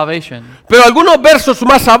of salvation. Pero algunos versos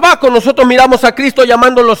más abajo nosotros miramos a Cristo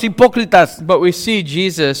llamándolos hipócritas. But we see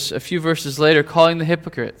Jesus a few verses later calling the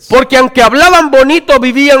hypocrites. Porque aunque hablaban bonito,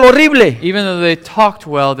 vivían horrible. Even though they talked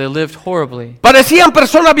well, they lived horribly. Parecían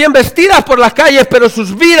personas bien vestidas por las calles, pero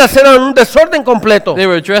sus vidas eran un desorden completo. They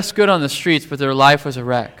were dressed good on the streets, but their life was a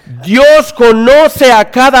wreck. Dios conoce a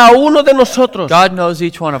cada uno de nosotros. God knows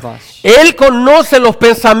each one of us. Él conoce los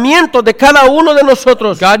pensamientos de cada uno de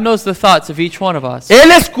nosotros. God knows the thoughts of each one of us.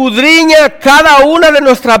 Él escudriña cada una de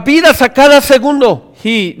nuestras vidas a cada segundo.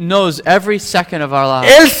 He knows every second of our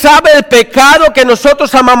lives. Él sabe el pecado que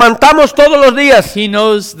nosotros amamantamos todos los días. He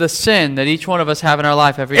knows the sin that each one of us have in our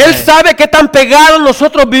life every day. Él sabe qué tan pegados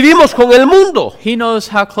nosotros vivimos con el mundo. He knows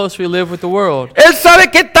how close we live with the world. Él sabe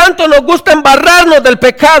qué tanto nos gusta embarrarnos del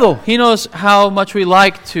pecado. He knows how much we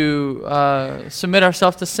like to submit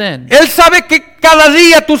ourselves to sin. Él sabe que cada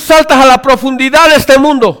día tú saltas a la profundidad de este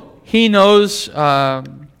mundo. He knows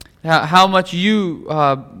how much you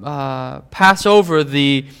pass over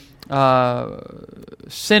the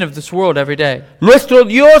sin of this world every day. Nuestro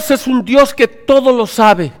Dios es un Dios que todo lo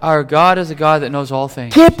sabe. Our God is a God that knows all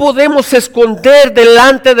things. ¿Qué podemos esconder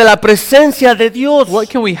delante de la presencia de Dios? What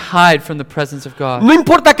can we hide from the presence of God? No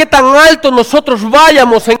importa qué tan alto nosotros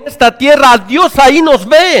vayamos en esta tierra, Dios ahí nos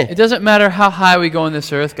ve. It doesn't matter how high we go on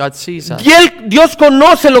this earth, God sees us. Y Dios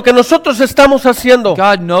conoce lo que nosotros estamos haciendo.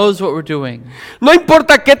 God knows what we're doing. No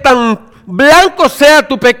importa qué tan blanco sea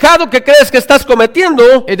tu pecado que crees que estás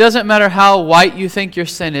cometiendo, It doesn't matter how white you think your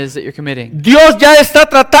sin is that you're committing. Dios ya está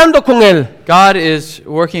tratando con él. God is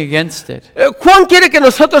working against it. Juan quiere que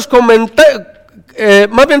nosotros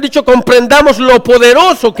más bien dicho, comprendamos lo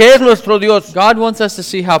poderoso que es nuestro Dios. God wants us to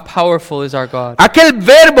see how powerful is our God. Aquel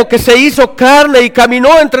verbo que se hizo carne y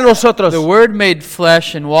caminó entre nosotros The Word made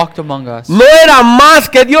flesh and walked among us. no era más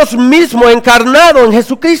que Dios mismo encarnado en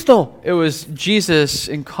Jesucristo. It was Jesus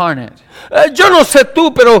incarnate. Yo no sé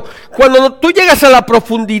tú, pero cuando tú llegas a la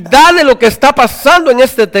profundidad de lo que está pasando en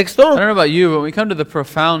este texto, I don't know about you, but when we come to the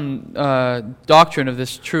profound doctrine of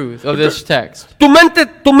this truth, of this text, tu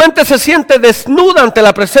mente se siente desnuda ante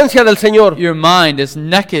la presencia del Señor. your mind is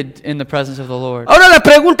naked in the presence of the Lord. Ahora la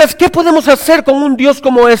pregunta es, ¿qué podemos hacer con un Dios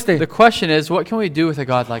como este? The question is, what can we do with a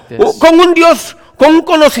God like this? Con un Dios con un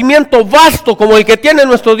conocimiento vasto como el que tiene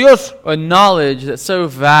nuestro Dios. A knowledge that's so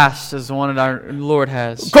vast as the one that our Lord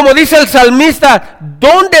has. Como dice el salmista,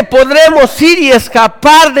 ¿dónde podremos ir y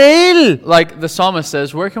escapar de él? Like the psalmist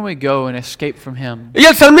says, where can we go and escape from him? Y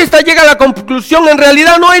el salmista llega a la conclusión, en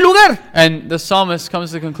realidad no hay lugar. And the psalmist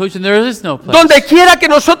comes to the conclusion, there is no place. Donde quiera que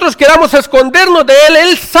nosotros queramos escondernos de él,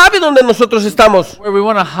 él sabe dónde nosotros estamos. Where we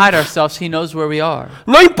want to hide ourselves, he knows where we are.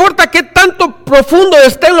 No importa qué tanto profundo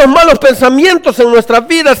estén los malos pensamientos en nuestras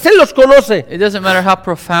vidas, él los conoce. It doesn't matter how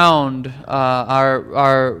profound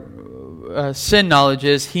our sin knowledge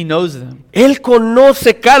is, he knows them. Él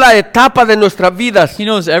conoce cada etapa de nuestras vidas. He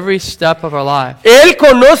knows every step of our life. Él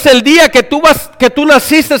conoce el día que tú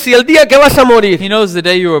naciste y el día que vas a morir. He knows the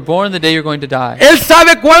day you were born, the day you're going to die. Él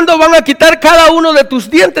sabe cuándo van a quitar cada uno de tus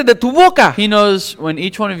dientes de tu boca. He knows when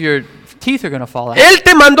each one of your teeth are going to fall out. Él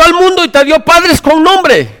te mandó al mundo y te dio padres con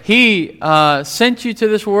nombre. He sent you to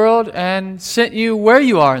this world and sent you where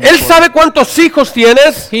you are in this Él world. sabe cuántos hijos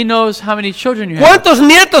tienes, He knows how many children you have. cuántos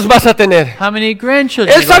nietos vas a tener. How many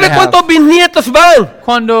grandchildren Él you're going sabe to have. cuántos bisnietos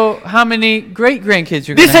van. How many great grandkids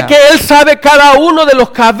you're going to Dice have. que Él sabe cada uno de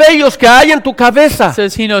los cabellos que hay en tu cabeza. It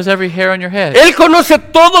says he knows every hair on your head. Él conoce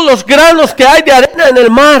todos los granos que hay de arena en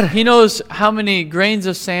el mar. He knows how many grains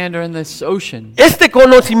of sand are in this ocean. Este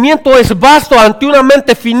conocimiento es vasto ante una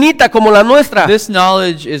mente finita como la nuestra. This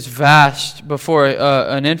knowledge is vast before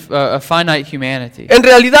a finite humanity. En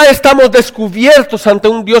realidad estamos descubiertos ante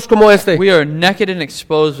un Dios como este. We are naked and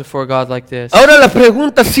exposed before a God like this. Ahora la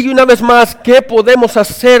pregunta sigue una vez más, ¿qué podemos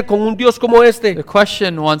hacer con un Dios como este? The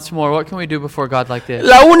question once more, what can we do before God like this?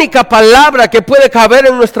 La única palabra que puede caber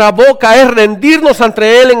en nuestra boca es rendirnos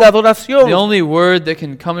ante Él en adoración. The only word word that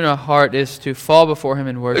can come in our heart is to fall before Him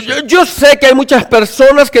in worship. Yo sé que hay muchas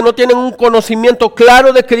personas que no tienen un conocimiento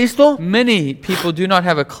claro de Cristo. Many people do not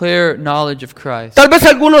have a clear knowledge of Christ. Tal vez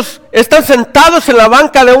algunos están sentados en la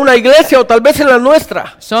banca de una iglesia o tal vez en la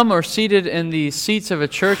nuestra. Some are seated in the seats of a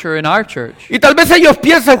church or in our church. Y tal vez ellos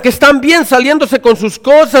piensan que están bien saliéndose con sus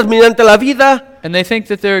cosas mediante la vida. And they think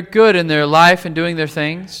that they're good in their life and doing their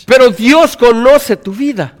things. Pero Dios conoce tu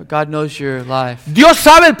vida. But God knows your life. Dios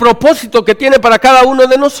sabe el propósito que tiene para cada uno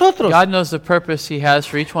de nosotros. God knows the purpose He has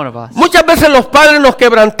for each one of us. Muchas veces los padres nos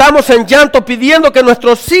quebrantamos en llanto pidiendo que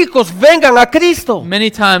nuestros hijos vengan a Cristo. Many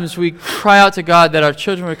times we cry out to God that our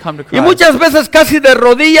children would come to Y Christ. muchas veces casi de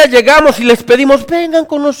rodillas llegamos y les pedimos, vengan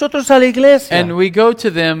con nosotros a la iglesia. And we go to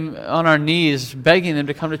them on our knees, begging them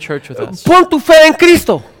to come to church with us. Pon tu fe en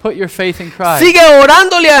Cristo. Put your faith in Christ. Sigue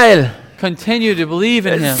orándole a Él. Continue to believe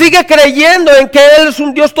in Him. Sigue creyendo en que Él es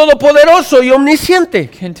un Dios todopoderoso y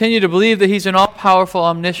omnisciente. Continue to believe that He's an all-powerful,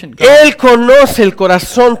 omniscient God. Él conoce el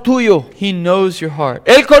corazón tuyo. He knows your heart.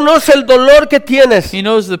 Él conoce el dolor que tienes. He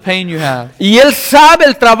knows the pain you have. Y Él sabe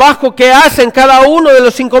el trabajo que hace en cada uno de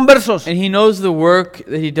los inconversos. And He knows the work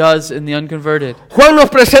that He does in the unconverted. Juan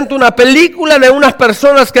nos presenta una película de unas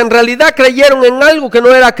personas que en realidad creyeron en algo que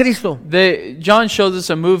no era Cristo. John shows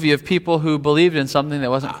us a movie of people who believed in something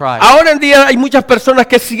that wasn't Christ. Ahora en día hay muchas personas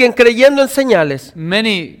que siguen creyendo en señales.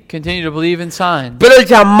 Many continue to believe in signs. Pero el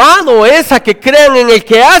llamado es a que crean en el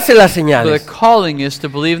que hace las But the señales. calling is to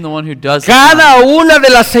believe in the one who does the Cada signs. una de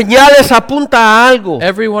las señales apunta a algo.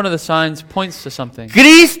 Every one of the signs points to something.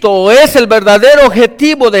 Cristo es el verdadero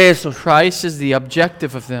objetivo de esos. Christ is the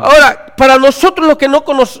objective of them. Ahora, para nosotros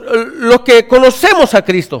los que conocemos a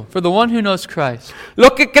Cristo, For the one who knows Christ,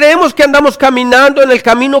 los que creemos que andamos caminando en el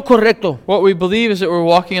camino correcto, what we believe is that we're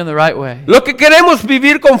walking in the right way. los que queremos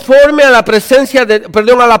vivir conforme a la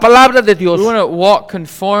a la palabra de Dios, We want to walk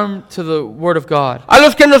conform to the Word of God. a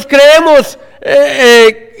los que nos creemos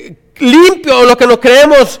limpios, o los que nos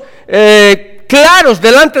creemos claros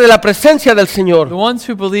delante de la presencia del The Señor. ones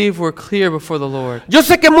who believe we're clear before the Lord. Yo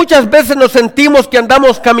sé que muchas veces nos sentimos que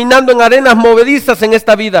andamos caminando en arenas movedizas en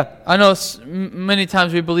esta vida. I know many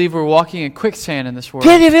times we believe we're walking in quicksand in this world.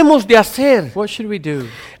 ¿Qué debemos de hacer? What should we do?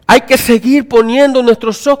 Hay que seguir poniendo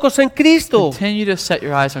nuestros ojos en Cristo. Continue to set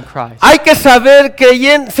your eyes on Christ. Hay que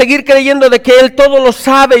seguir creyendo de que Él todo lo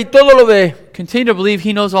sabe y todo lo ve. Continue to believe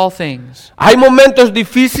He knows all things. Hay momentos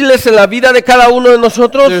difíciles en la vida de cada uno de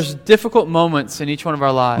nosotros. There's difficult moments in each one of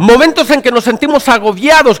our lives. Momentos en que nos sentimos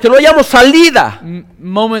agobiados, que no hayamos salida.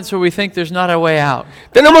 Moments where we think there's not a way out.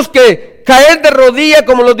 Tenemos que caer de rodillas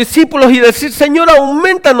como los discípulos y decir, Señor,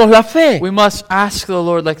 aumentanos la fe. We must ask the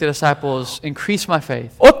Lord like the disciples, increase my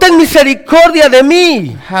faith. Oh, ten misericordia de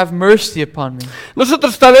mí. Have mercy upon me.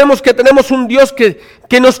 Nosotros sabemos que tenemos un Dios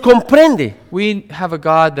que nos comprende. We have a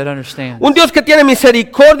God that understands. Un Dios que tiene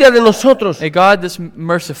misericordia de nosotros. A God that's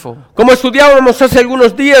merciful. Como estudiábamos hace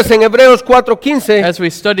algunos días en Hebreos 4:15. As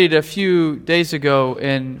we studied a few days ago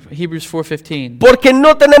in Hebrews 4:15. Porque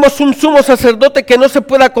no tenemos un sumo sacerdote que no se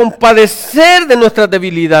pueda compadecer de nuestras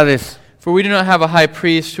debilidades. For we do not have a high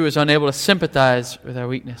priest who is unable to sympathize with our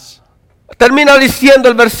weakness. Termina diciendo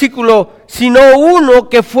el versículo, sino uno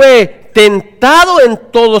que fue tentado en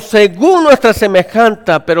todo según nuestra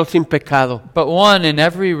semejanza, pero sin pecado. But one in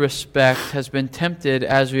every respect has been tempted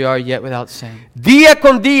as we are, yet without sin. Día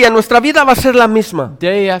con día nuestra vida va a ser la misma.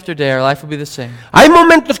 Day after day our life will be the same. Hay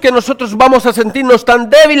momentos que nosotros vamos a sentirnos tan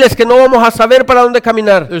débiles que no vamos a saber para dónde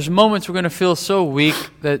caminar. There's moments we're going to feel so weak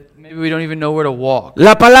that maybe we don't even know where to walk.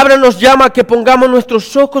 La palabra nos llama a que pongamos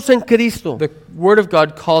nuestros ojos en Cristo. The Word of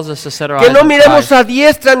God calls us to set our Que eyes no on miremos Christ. a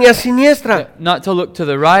diestra ni a siniestra. Not to look to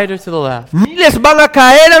the right or to the left. Miles van a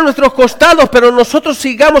caer a nuestros costados, pero nosotros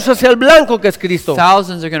sigamos hacia el blanco que es Cristo.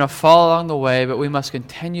 Thousands are going to fall along the way, but we must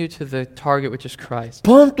continue to the target, which is Christ.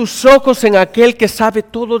 Pon tus ojos en aquel que sabe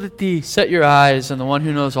todo de ti. Set your eyes on the one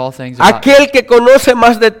who knows all things about you. Aquel que conoce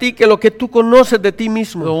más de ti que lo que tú conoces de ti The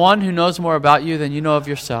mismo. one who knows more about you than you know of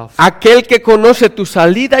yourself. Aquel que conoce tu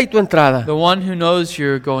salida y tu entrada. The one who knows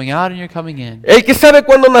you're going out and you're coming in. El que sabe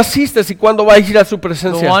cuándo naciste y cuándo vas a ir a su The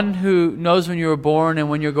presencia. one who knows when you were born and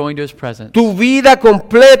when you're going to His presence. Tu vida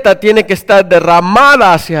completa tiene que estar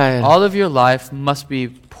derramada hacia Él. All of your life must be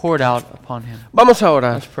poured out upon Him. Vamos a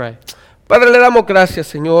orar. Let's pray. Padre, le damos gracias,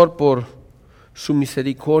 Señor, por su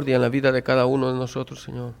misericordia en la vida de cada uno de nosotros,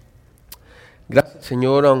 Señor. Gracias,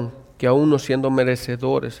 Señor, aunque aún no siendo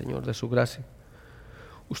merecedores, Señor, de su gracia,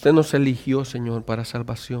 usted nos eligió, Señor, para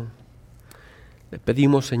salvación. Le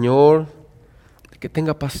pedimos, Señor, que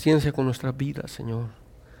tenga paciencia con nuestras vidas, Señor.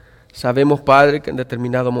 Sabemos, Padre, que en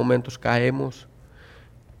determinados momentos caemos,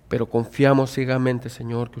 pero confiamos ciegamente,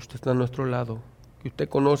 Señor, que usted está a nuestro lado. que usted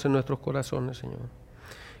conoce nuestros corazones, Señor.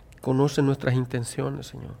 Conoce nuestras intenciones,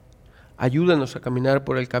 Señor. Ayúdanos a caminar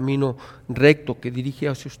por el camino recto que dirige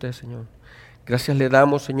hacia usted, Señor. Gracias le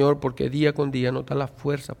damos, Señor, porque día con día nos da la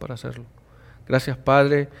fuerza para hacerlo. Gracias,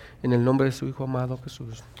 Padre, en el nombre de su Hijo amado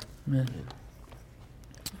Jesús. Amen.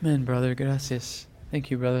 Amen, brother. Gracias. Thank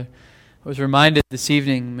you, brother. I was reminded this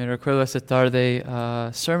evening, me recuerdo esta tarde,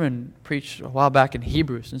 sermon preached a while back in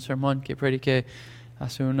Hebrews, un sermón que prediqué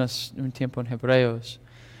hace un tiempo en Hebreos,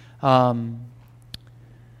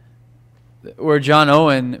 where John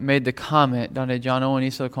Owen made the comment, donde John Owen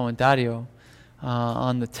hizo el comentario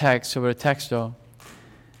on the text, sobre el texto,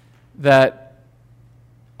 that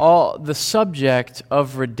all the subject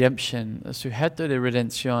of redemption, el sujeto de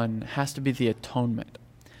redención, has to be the atonement.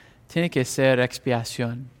 Tiene que ser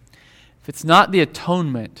expiación. If it's not the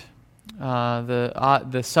atonement,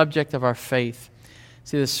 the subject of our faith,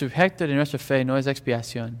 see, the sujeto de nuestra fe no es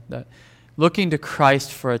expiación. Looking to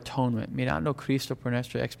Christ for atonement, mirando a Cristo por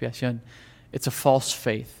nuestra expiación, it's a false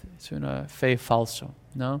faith. It's una fe falso,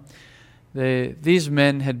 no? These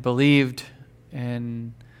men had believed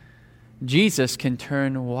in Jesus can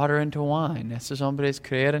turn water into wine. Estos hombres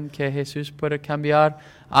creyeron que Jesús puede cambiar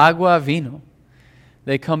agua a vino.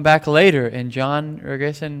 They come back later, and John,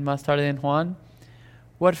 regresan más tarde en Juan,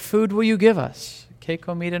 what food will you give us? ¿Qué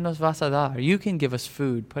comida nos vas a dar? You can give us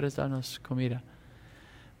food. Puedes darnos comida.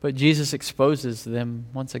 But Jesus exposes them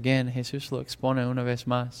once again. Jesús lo expone una vez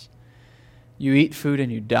más. You eat food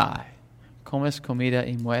and you die. Comes comida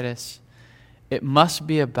y mueres. It must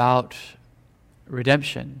be about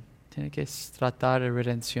redemption. Tiene que tratar de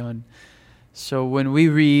redención. So when we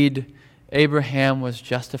read, Abraham was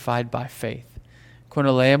justified by faith.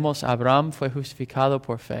 Cuando leemos, Abraham fue justificado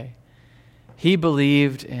por fe. He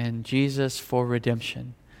believed in Jesus for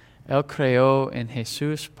redemption. Él creyó en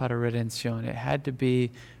Jesús para redención. It had to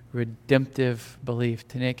be redemptive belief.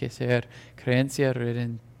 Tiene que ser creencia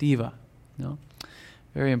redentiva. No?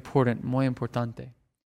 Very important, muy importante.